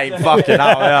 complaint. Fucking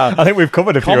hell, yeah. I think we've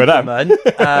covered a few of them.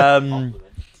 Compliment.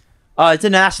 I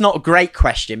don't know. That's not a great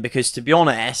question because, to be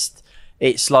honest,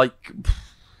 it's like...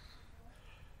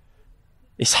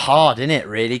 It's hard, isn't it,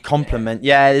 really? Compliment.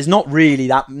 Yeah, there's not really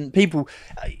that... People...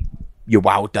 You're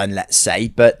well done, let's say,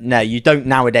 but no, you don't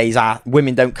nowadays.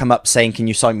 Women don't come up saying, "Can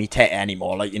you sign me tit?"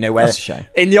 anymore. Like, you know, where That's a shame.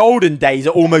 in the olden days,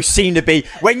 it almost seemed to be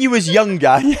when you was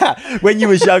younger. Yeah, when you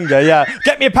was younger. Yeah,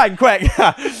 get me a pen quick.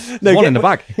 No, One in the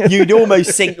bag. You'd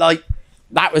almost think like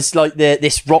that was like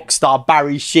this rock star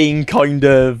Barry Sheen kind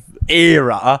of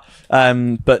era.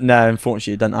 But no,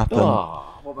 unfortunately, it doesn't happen.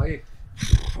 Oh, what about you?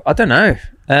 I don't know.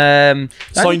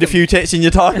 Signed a few tits in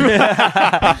your time.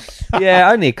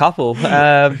 Yeah, only a couple.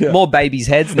 More babies'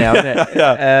 heads now, isn't it?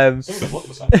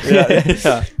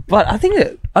 But I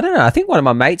think I don't know. I think one of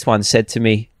my mates once said to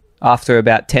me after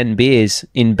about 10 beers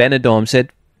in Benidorm,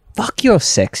 said, "Fuck, you're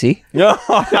sexy." Yeah,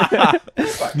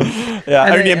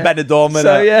 only in Benidorm.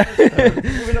 So yeah,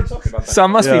 so I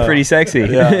must be pretty sexy.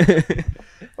 Yeah.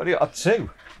 What do you got? 2.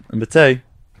 Number 2.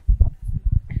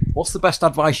 What's the best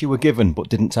advice you were given but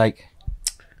didn't take?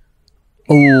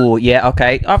 Oh, yeah,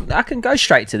 okay. I can go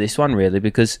straight to this one, really,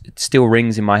 because it still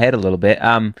rings in my head a little bit.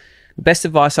 The best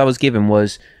advice I was given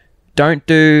was, don't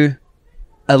do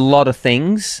a lot of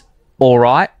things all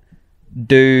right.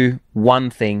 Do one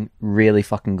thing really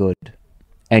fucking good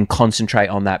and concentrate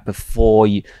on that before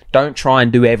you... Don't try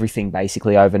and do everything,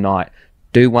 basically, overnight.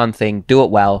 Do one thing, do it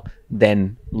well,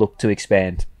 then look to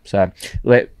expand. So,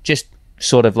 just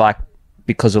sort of like...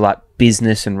 because of like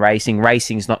business and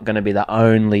racing's not going to be the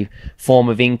only form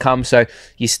of income, so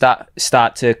you start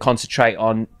to concentrate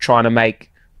on trying to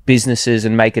make businesses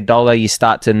and make a dollar. You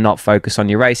start to not focus on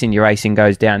your racing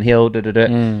goes downhill,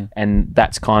 and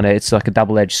that's kind of, it's like a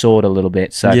double-edged sword a little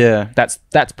bit. So yeah, that's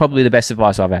probably the best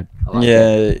advice I've had.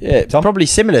 It's probably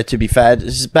similar, to be fair.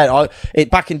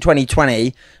 Back in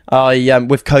 2020, I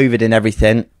with COVID and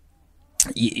everything,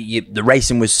 the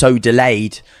racing was so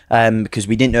delayed because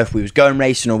we didn't know if we was going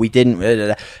racing or we didn't.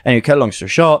 Anyway, cut a long story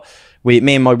short,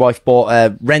 me and my wife bought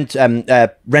a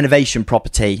renovation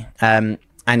property, and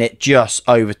it just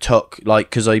overtook,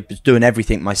 like, because I was doing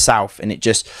everything myself, and it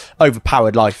just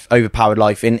overpowered life,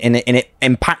 and it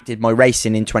impacted my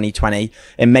racing in 2020.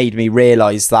 It made me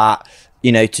realise that,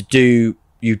 you know,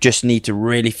 you just need to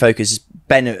really focus.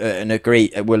 Ben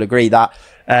will agree that.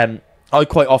 I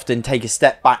quite often take a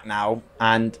step back now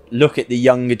and look at the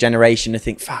younger generation and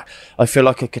think, fuck, I feel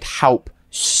like I could help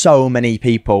so many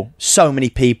people,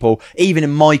 even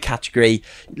in my category,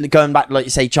 going back, like you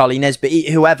say, Charlie Nesbitt,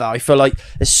 whoever. I feel like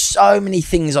there's so many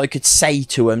things I could say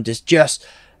to them to just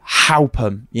help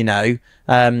them, you know.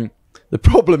 The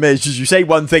problem is you say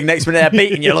one thing, next minute they're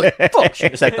beating you. Like, fuck,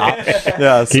 should have said that.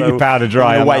 Yeah, Keep your powder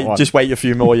dry on that one. Just wait a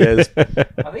few more years. I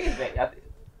think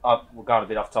we're going a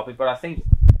bit off topic, but I think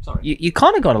you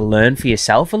kind of got to learn for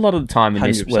yourself a lot of the time in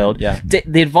this world. Yeah.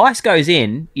 The advice goes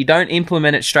in, you don't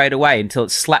implement it straight away until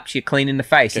it slaps you clean in the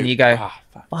face, and you go,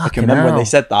 I can remember when they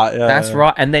said that. Yeah, that's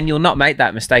right, and then you'll not make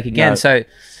that mistake again. No. So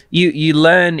you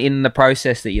learn in the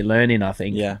process that you're learning, I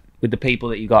think. Yeah. With the people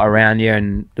that you got around you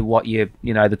and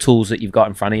the tools that you've got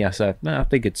in front of you. So no, I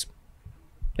think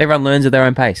everyone learns at their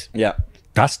own pace. Yeah.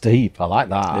 That's deep. I like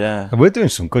that. Yeah. And we're doing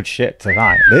some good shit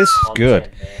tonight. This is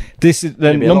good. This is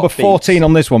the Maybe a lot number of beats. 14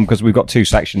 on this one because we've got 2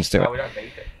 sections to it. we don't beat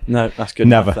it. No, that's good.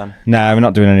 Never. Enough, No, we're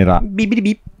not doing any of that. Beep, beep,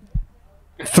 beep.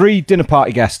 3 dinner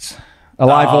party guests,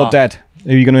 alive or dead.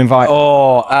 Who are you going to invite?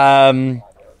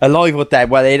 Alive or dead?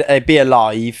 Well, they'd be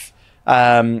alive.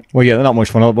 Well, yeah, they're not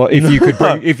much fun. But if you could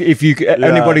bring, if you could,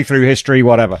 anybody through history,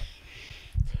 whatever.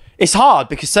 It's hard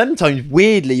because sometimes,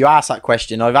 weirdly, you ask that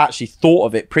question. I've actually thought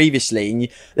of it previously, and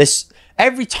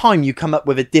every time you come up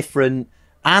with a different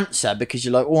answer because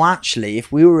you're like, well, actually,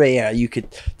 if we were here, you could.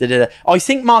 I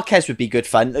think Marquez would be good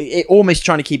fun. Almost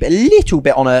trying to keep it a little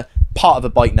bit on a part of a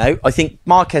bike note. I think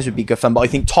Marquez would be good fun, but I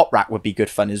think Top Rack would be good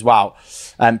fun as well.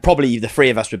 Probably the 3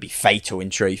 of us would be fatal,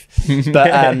 in truth.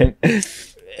 But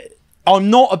I'm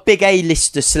not a big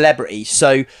A-lister celebrity,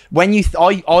 so when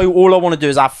all I want to do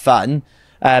is have fun.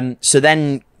 So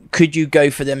then could you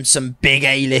go for them some big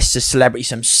A-lister celebrity,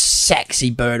 some sexy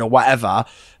bird or whatever,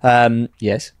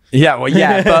 Yes. Yeah, well,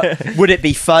 yeah, but would it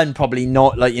be fun? Probably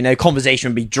not. Like, you know, conversation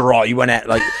would be dry, wouldn't it?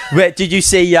 Like, did you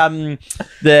see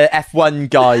the F1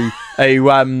 guy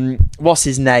who what's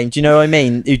his name? Do you know what I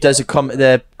mean? Who does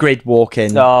the grid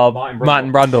walking? Oh,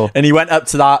 Martin Brundle. And he went up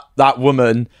to that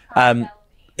woman.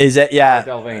 Is it? Yeah,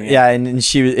 yeah. And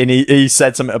he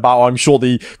said something about, I'm sure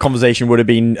the conversation would have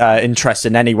been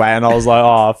interesting anyway. And I was like,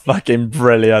 oh, fucking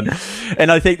brilliant.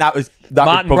 And I think that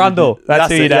Martin Brundle.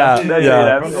 That's who you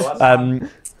know.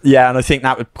 Yeah, and I think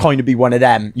that would kind of be one of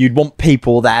them. You'd want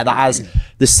people there that has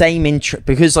the same interest,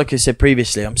 because like I said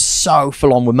previously, I'm so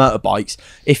full on with motorbikes.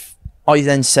 If I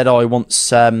then said, I want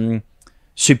some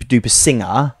super duper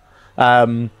singer,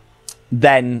 then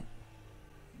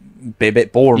be a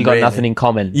bit boring. You got really. nothing in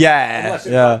common. Yeah,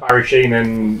 yeah. Like Barry Sheen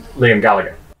and Liam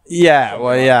Gallagher. Yeah,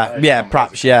 well, yeah,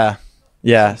 perhaps, yeah.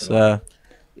 So...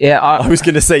 Yeah, I was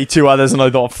going to say two others, and I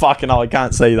thought, fucking hell, I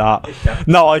can't say that.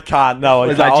 No, I can't. No, I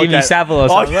was can't. like Jimmy Savile or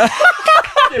something.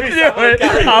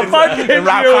 I fucking knew it.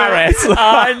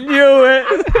 I knew it.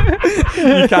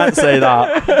 You can't say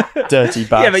that. Dirty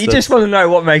bastard. Yeah, but you just want to know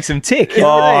what makes him tick.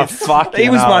 Oh, fuck. He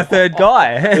was my third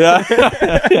guy. Yeah.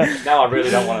 Now I really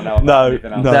don't want to know about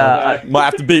anything else. No. Might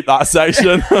have to beep that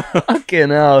section. Fucking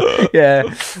hell. Yeah.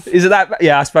 Is it that?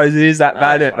 Yeah, I suppose it is that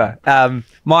bad, isn't it?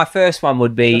 My first one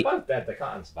would be. They're both dead. They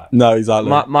can't answer that. No, exactly.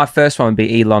 My first one would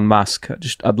be Elon Musk.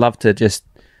 I'd love to just.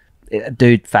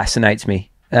 Dude fascinates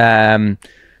me.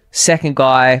 Second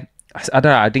guy, I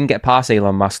don't know. I didn't get past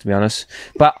Elon Musk, to be honest.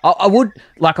 But I would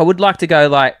like to go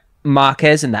like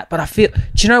Marquez and that. But I feel,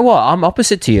 do you know what? I'm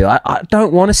opposite to you. I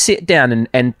don't want to sit down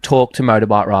and talk to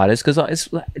motorbike riders, because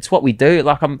it's what we do.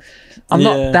 Like I'm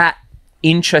not that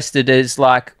interested as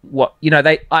like what, you know,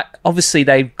 obviously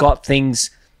they've got things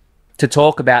to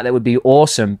talk about that would be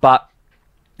awesome, but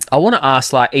I want to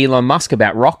ask like Elon Musk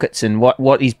about rockets and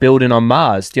what he's building on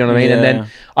Mars. Do you know what I mean? And then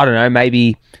I don't know,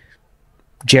 maybe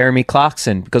Jeremy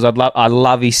Clarkson, because I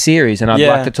love his series, and I'd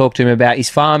like to talk to him about his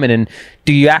farming, and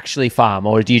do you actually farm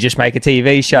or do you just make a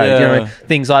TV show? Do you know what I mean?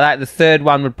 Things like that. The third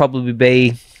one would probably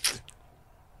be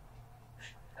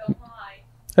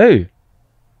who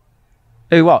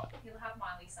what?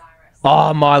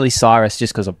 Oh, Miley Cyrus,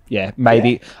 just because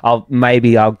maybe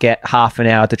I'll get half an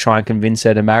hour to try and convince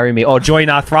her to marry me or join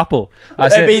our throuple. I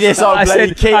said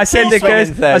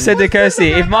to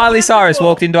Kirsty, if Miley Cyrus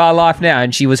walked into our life now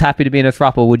and she was happy to be in a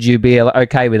throuple, would you be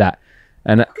okay with that?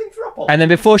 And then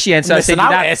before she answered, I said,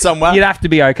 you'd have to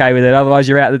be okay with it, otherwise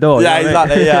you're out the door. Yeah,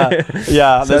 exactly.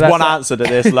 Yeah. There's one answer to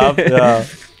this, love. Yeah.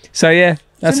 So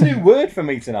that's a new word for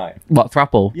me tonight. What,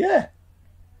 throuple? Yeah.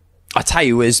 I tell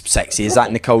you who is sexy, is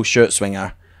that Nicole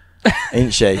Shirtswinger,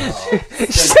 ain't she?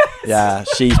 Yeah,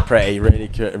 she's pretty, really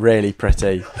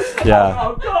pretty.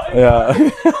 Yeah, yeah.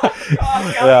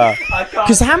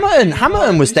 Because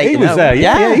Hamilton was dating. He was there.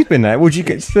 Yeah, he's been there. Would you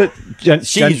get?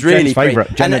 She's really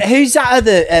favourite. And who's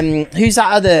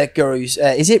that other girl? Is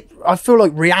it? I feel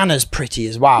like Rihanna's pretty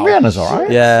as well. Rihanna's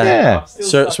alright. Yeah.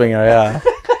 Shirtswinger. Yeah.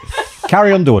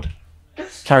 Carrie Underwood.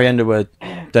 Don't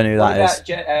know who that is.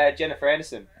 Jennifer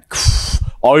Aniston.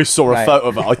 I saw a photo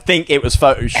of her. I think it was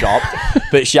photoshopped,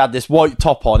 but she had this white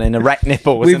top on and erect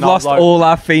nipples. We've lost all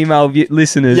our female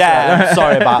listeners. Yeah, I'm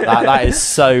sorry about that. That is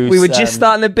so. We were just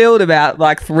starting to build about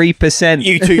like 3%.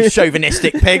 You two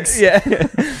chauvinistic pigs. Yeah,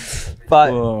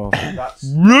 but that's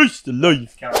roast the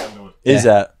life. Is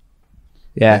it?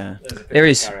 Yeah, there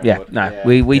is. Yeah, no,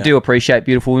 we do appreciate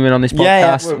beautiful women on this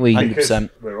podcast. Yeah, we 100%.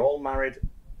 We're all married.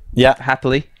 Yeah,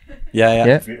 happily.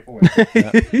 Yeah. Beautiful women.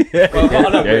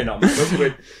 We're not.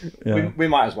 We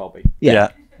might as well be.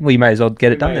 Yeah. Well, you may as well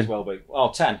get it done then. Well be. Oh,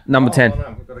 10. Number 10.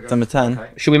 No, we've got to go. Number 10.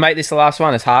 Okay. Should we make this the last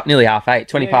one? It's nearly half 8.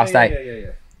 20 past 8.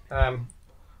 Yeah.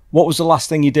 What was the last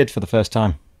thing you did for the first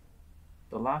time?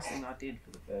 The last thing I did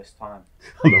for the first time.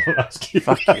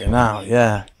 Fuck you now.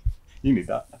 Yeah. You need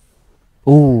that.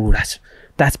 Ooh,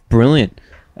 that's brilliant.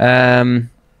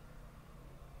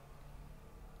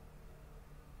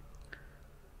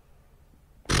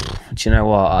 Do you know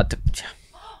what?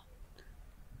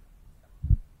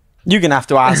 You're going to have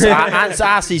to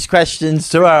ask these questions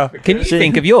to her. Can you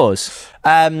think of yours?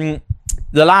 The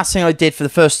last thing I did for the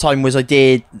first time was I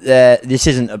did, this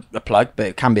isn't a plug, but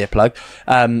it can be a plug,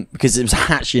 because it was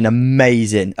actually an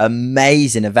amazing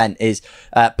event, is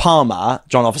Palmer,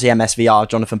 MSVR,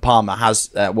 Jonathan Palmer,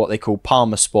 has what they call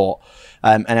Palmer Sport.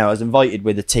 And I was invited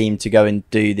with the team to go and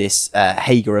do this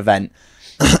Hager event.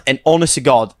 And honest to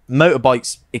God,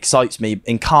 motorbikes excites me,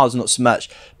 in cars not so much,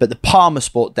 but the Palmer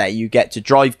Sport Day, you get to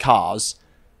drive cars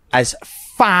as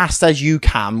fast as you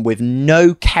can with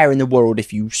no care in the world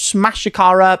if you smash a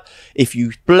car up, if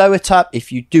you blow it up,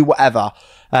 if you do whatever.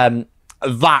 And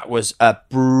that was a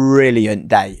brilliant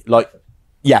day. Like,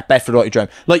 yeah, Bedford Autodrome.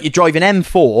 Like, you're driving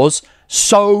M4s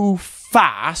so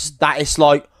fast that it's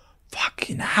like,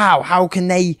 fucking how can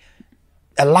they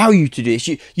allow you to do this?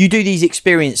 You do these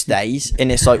experience days,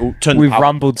 and it's like, we've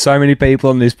rumbled so many people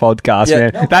on this podcast.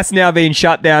 Yeah. Man. That's now being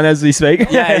shut down as we speak.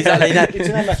 Yeah, exactly. No. It's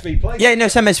an MSV play. Yeah, no,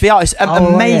 it's MSVR. It's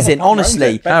amazing, yeah.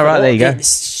 honestly. All right, there you go. It's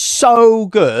so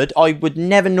good. I would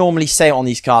never normally say it on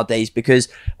these card days because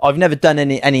I've never done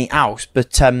any else,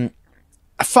 but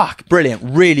fuck, brilliant,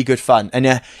 really good fun, and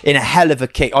in a hell of a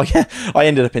kick. I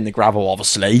ended up in the gravel,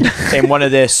 obviously, in one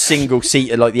of the single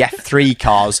seater, like the F3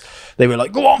 cars. They were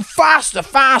like, go on faster,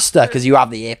 because you have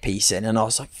the earpiece in, and I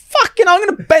was like, fucking, I'm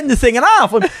gonna bend the thing in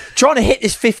half. I'm trying to hit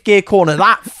this fifth gear corner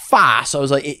that fast. I was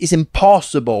like, it's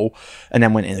impossible, and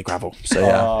then went in the gravel. So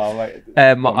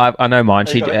yeah. I know mine.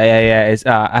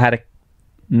 I had a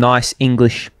nice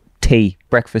English tea,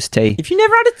 breakfast tea. If you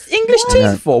never had an English tea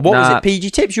before, what was it?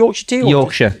 PG Tips, Yorkshire tea?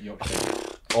 Yorkshire.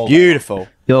 Beautiful.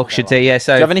 Yorkshire tea, yeah.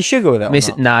 So do you have any sugar with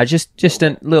it? Nah, just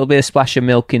a little bit of splash of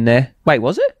milk in there. Wait,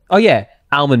 was it? Oh yeah,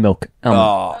 almond milk.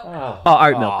 Oat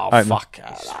milk. Oat milk.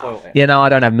 Yeah, no, I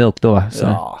don't have milk, do I?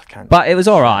 So. But it was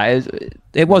all right.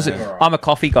 It wasn't. I'm a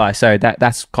coffee guy, so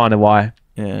that's kind of why.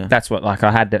 Yeah. That's what, like,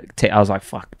 I had the tea. I was like,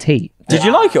 fuck, tea. Did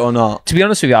you like it or not? To be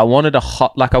honest with you, I wanted a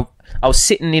hot, like, I was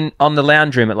sitting on the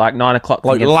lounge room at like 9 o'clock.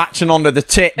 Like latching onto the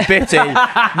bitty.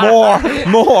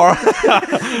 more.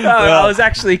 No, I was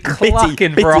actually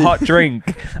clucking for a hot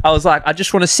drink. I was like, I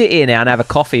just want to sit here now and have a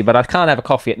coffee, but I can't have a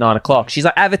coffee at 9 o'clock. She's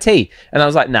like, have a tea. And I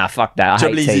was like, nah, fuck that. I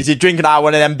hate tea. You're drinking out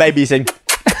one of them babies and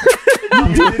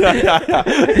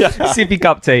sippy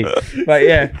cup tea. But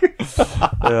yeah.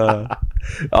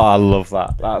 Oh, I love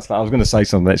that. I was going to say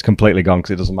something. It's completely gone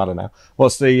because it doesn't matter now.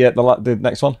 What's the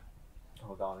next one?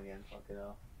 Hold on again. Fucking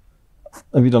hell.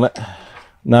 Have you done it?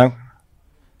 No.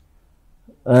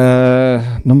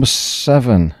 Number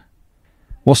 7.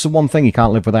 What's the one thing you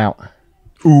can't live without?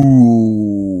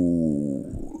 Ooh,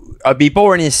 I'd be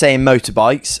boring in saying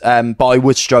motorbikes, but I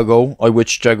would struggle.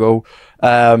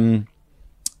 And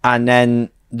then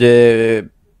the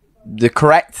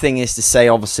correct thing is to say,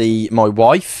 obviously, my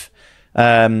wife.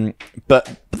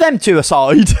 But them two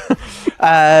aside,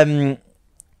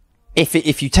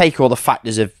 if you take all the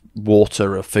factors of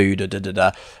water or food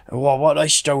or what I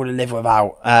struggle to live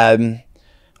without, I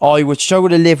would struggle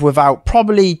to live without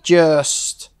probably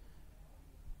just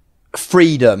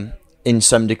freedom in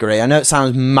some degree. I know it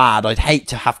sounds mad. I'd hate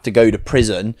to have to go to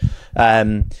prison,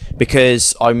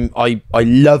 because I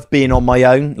love being on my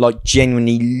own, like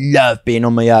genuinely love being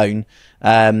on my own.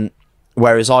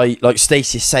 Whereas like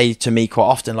Stacey say to me quite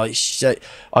often, like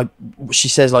she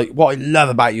says, like, what I love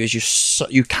about you is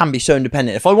you can be so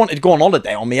independent. If I wanted to go on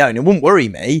holiday on my own, it wouldn't worry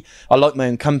me. I like my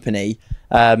own company.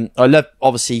 I love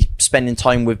obviously spending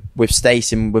time with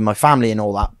Stacey and with my family and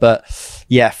all that. But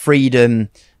yeah, freedom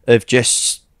of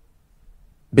just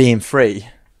being free,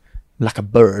 like a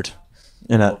bird,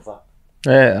 you know.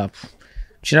 Yeah.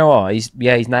 Do you know what? He's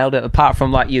nailed it. Apart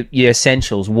from like your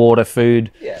essentials, water, food,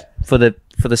 for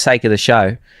the sake of the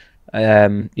show,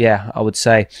 I would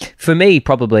say for me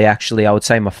probably actually I would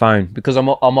say my phone, because I'm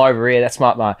over here. That's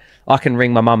my I can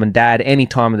ring my mum and dad any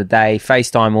time of the day,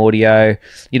 FaceTime audio.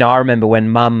 You know, I remember when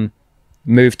mum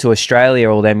moved to Australia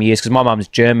all them years, because my mum's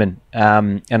German,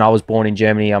 and I was born in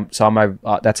Germany. So I'm over.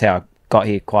 That's how I got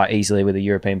here quite easily with a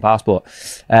European passport.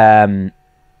 And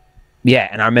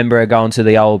I remember her going to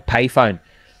the old payphone,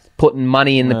 putting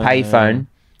money in the payphone,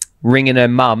 ringing her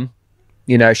mum.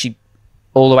 You know, she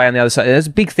all the way on the other side. It was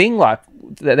a big thing like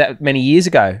that many years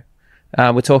ago.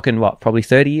 We're talking, what, probably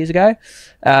 30 years ago?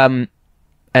 And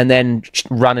then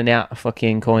running out of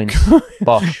fucking coins.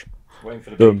 Bosh.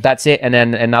 That's it. And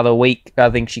then another week, I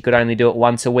think she could only do it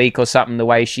once a week or something, the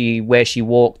way where she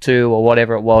walked to or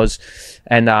whatever it was.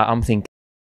 And I'm thinking,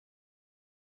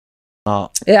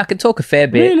 yeah, I can talk a fair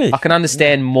bit. Really? I can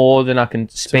understand more than I can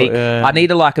speak. So, I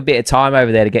need a bit of time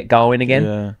over there to get going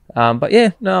again. Yeah. But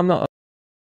yeah, no, I'm not.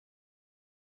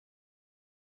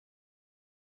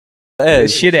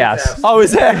 Shit house. Oh,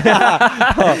 is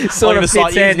it? Sort of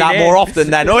start fits using hand in that hand. more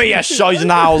often then. Oh, yeah,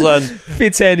 Scheisenhausen.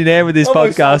 Fits hand in hand with this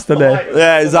podcast, doesn't it?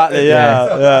 Yeah, exactly.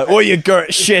 Yeah. Oh, you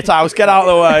girt shit house. Get out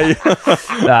of the way.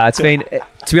 It's been,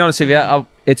 to be honest with you,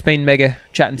 it's been mega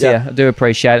chatting to you. I do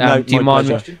appreciate it. No, do you my mind?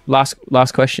 pleasure.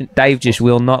 Last question. Dave just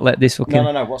will not let this fucking.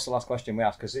 No. What's the last question we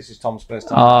asked? Because this is Tom's first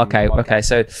time. Oh, okay.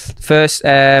 So first,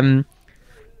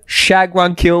 shag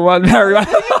one, kill one, marry one.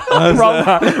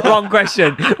 Wrong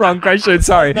question.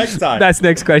 Sorry. Next time. That's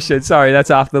next question. Sorry, that's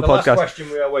after the podcast. Last question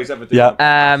we always ever do.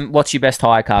 Yeah. What's your best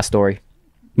hire car story?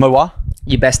 My what?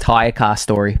 Your best hire car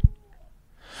story.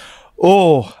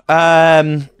 Oh,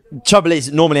 trouble is,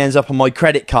 it normally ends up on my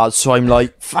credit card, so I'm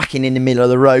like fucking in the middle of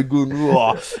the road going,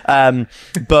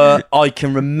 but I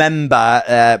can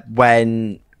remember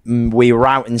when we were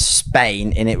out in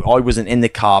Spain, and I wasn't in the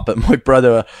car, but my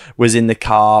brother was in the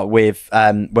car with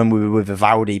when we were with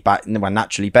Vivaldi back, well,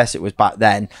 naturally Bessett was back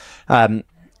then, and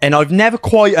I've never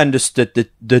quite understood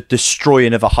the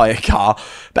destroying of a hire car.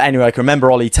 But anyway, I can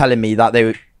remember Ollie telling me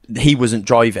that he wasn't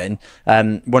driving,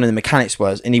 one of the mechanics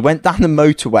was, and he went down the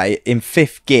motorway in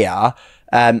 5th gear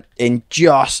and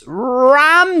just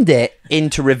rammed it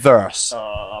into reverse.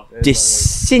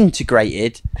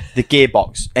 Disintegrated the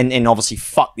gearbox and obviously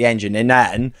fucked the engine. And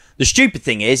then the stupid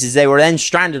thing is they were then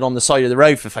stranded on the side of the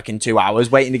road for fucking 2 hours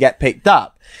waiting to get picked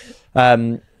up.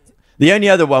 The only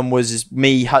other one was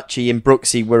me, Hutchie, and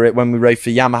Brooksy when we rode for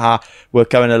Yamaha, were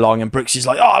going along, and Brooksy's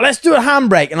like, "Oh, let's do a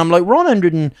handbrake," and I'm like, "We're on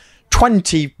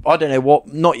 120, I don't know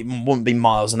what, not even wouldn't be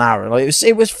miles an hour." Like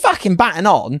it was fucking batting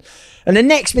on, and the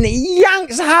next minute he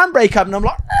yanks the handbrake up, and I'm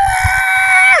like,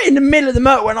 "Ah!" in the middle of the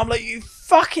motorway, and I'm like, "You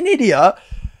fucking idiot!"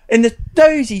 And the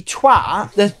dozy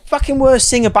twat. The fucking worst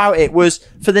thing about it was,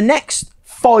 for the next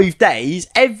 5 days,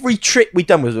 every trip we'd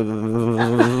done was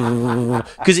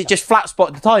because it just flat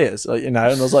spotted the tyres, like, and I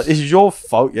was like, "This is your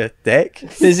fault, you dick."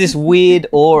 There's this weird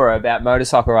aura about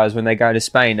motorcycle riders when they go to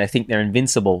Spain. They think they're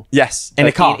invincible. Yes, in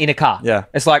a car. In a car. Yeah.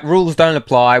 It's like rules don't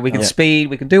apply. We can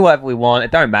speed. We can do whatever we want. It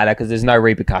don't matter because there's no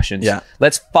repercussions. Yeah.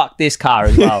 Let's fuck this car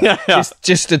as well.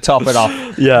 just to top it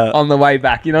off. Yeah. On the way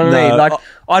back. You know what I mean? Like,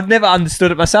 I've never understood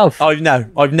it myself. I've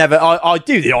never. I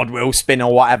do the odd wheel spin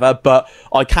or whatever, but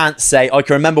I can't say. I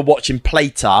can remember watching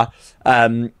Plater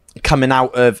coming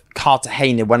out of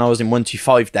Cartagena when I was in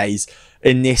 125 days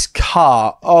in this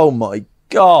car. Oh my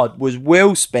god, was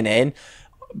wheel spinning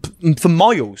for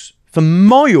miles,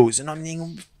 and I'm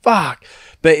thinking, fuck.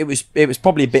 But it was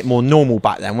probably a bit more normal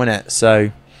back then, wasn't it?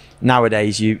 So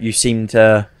nowadays you seem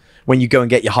to. When you go and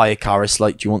get your hire car, it's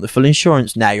like, "Do you want the full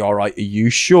insurance?" "No, you're all right." "Are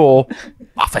you sure?"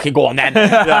 "I fucking go on then."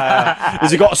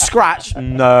 "Has it got a scratch?"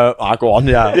 "No." "I go on,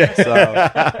 yeah. So,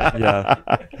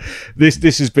 yeah.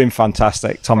 This has been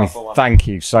fantastic, Tommy. Thank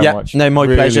you so much. No, my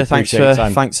Really pleasure. Thanks for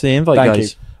the invite, thank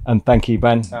guys. you. And thank you,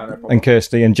 Ben, and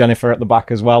Kirsty, and Jennifer at the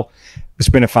back as well. It's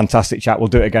been a fantastic chat. We'll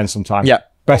do it again sometime. Yeah.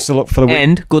 Best of luck for the week.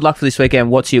 And good luck for this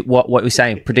weekend. What we're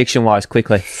saying prediction wise,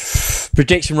 quickly.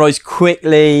 Prediction rise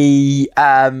quickly.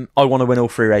 I want to win all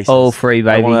 3 races. All 3,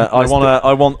 baby. I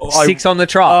want 6 on the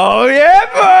trot. Oh yeah,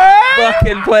 boy!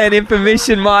 Fucking playing in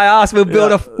permission, my ass. We'll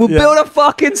build a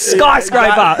fucking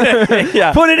skyscraper.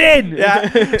 Yeah. Put it in.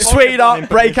 Yeah. Sweetheart,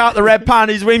 break out the red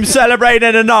panties. We're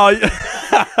celebrating tonight.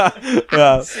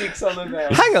 Yeah. 6 on the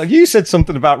bell. Hang on, you said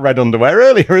something about red underwear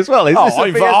earlier as well. Is this a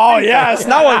BSB? Oh yes.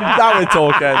 Now we're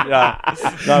talking. Yeah.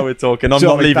 Now we're talking. I'm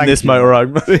not leaving this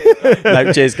motorhome.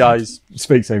 No, cheers, guys.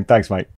 Speak soon. Thanks, mate.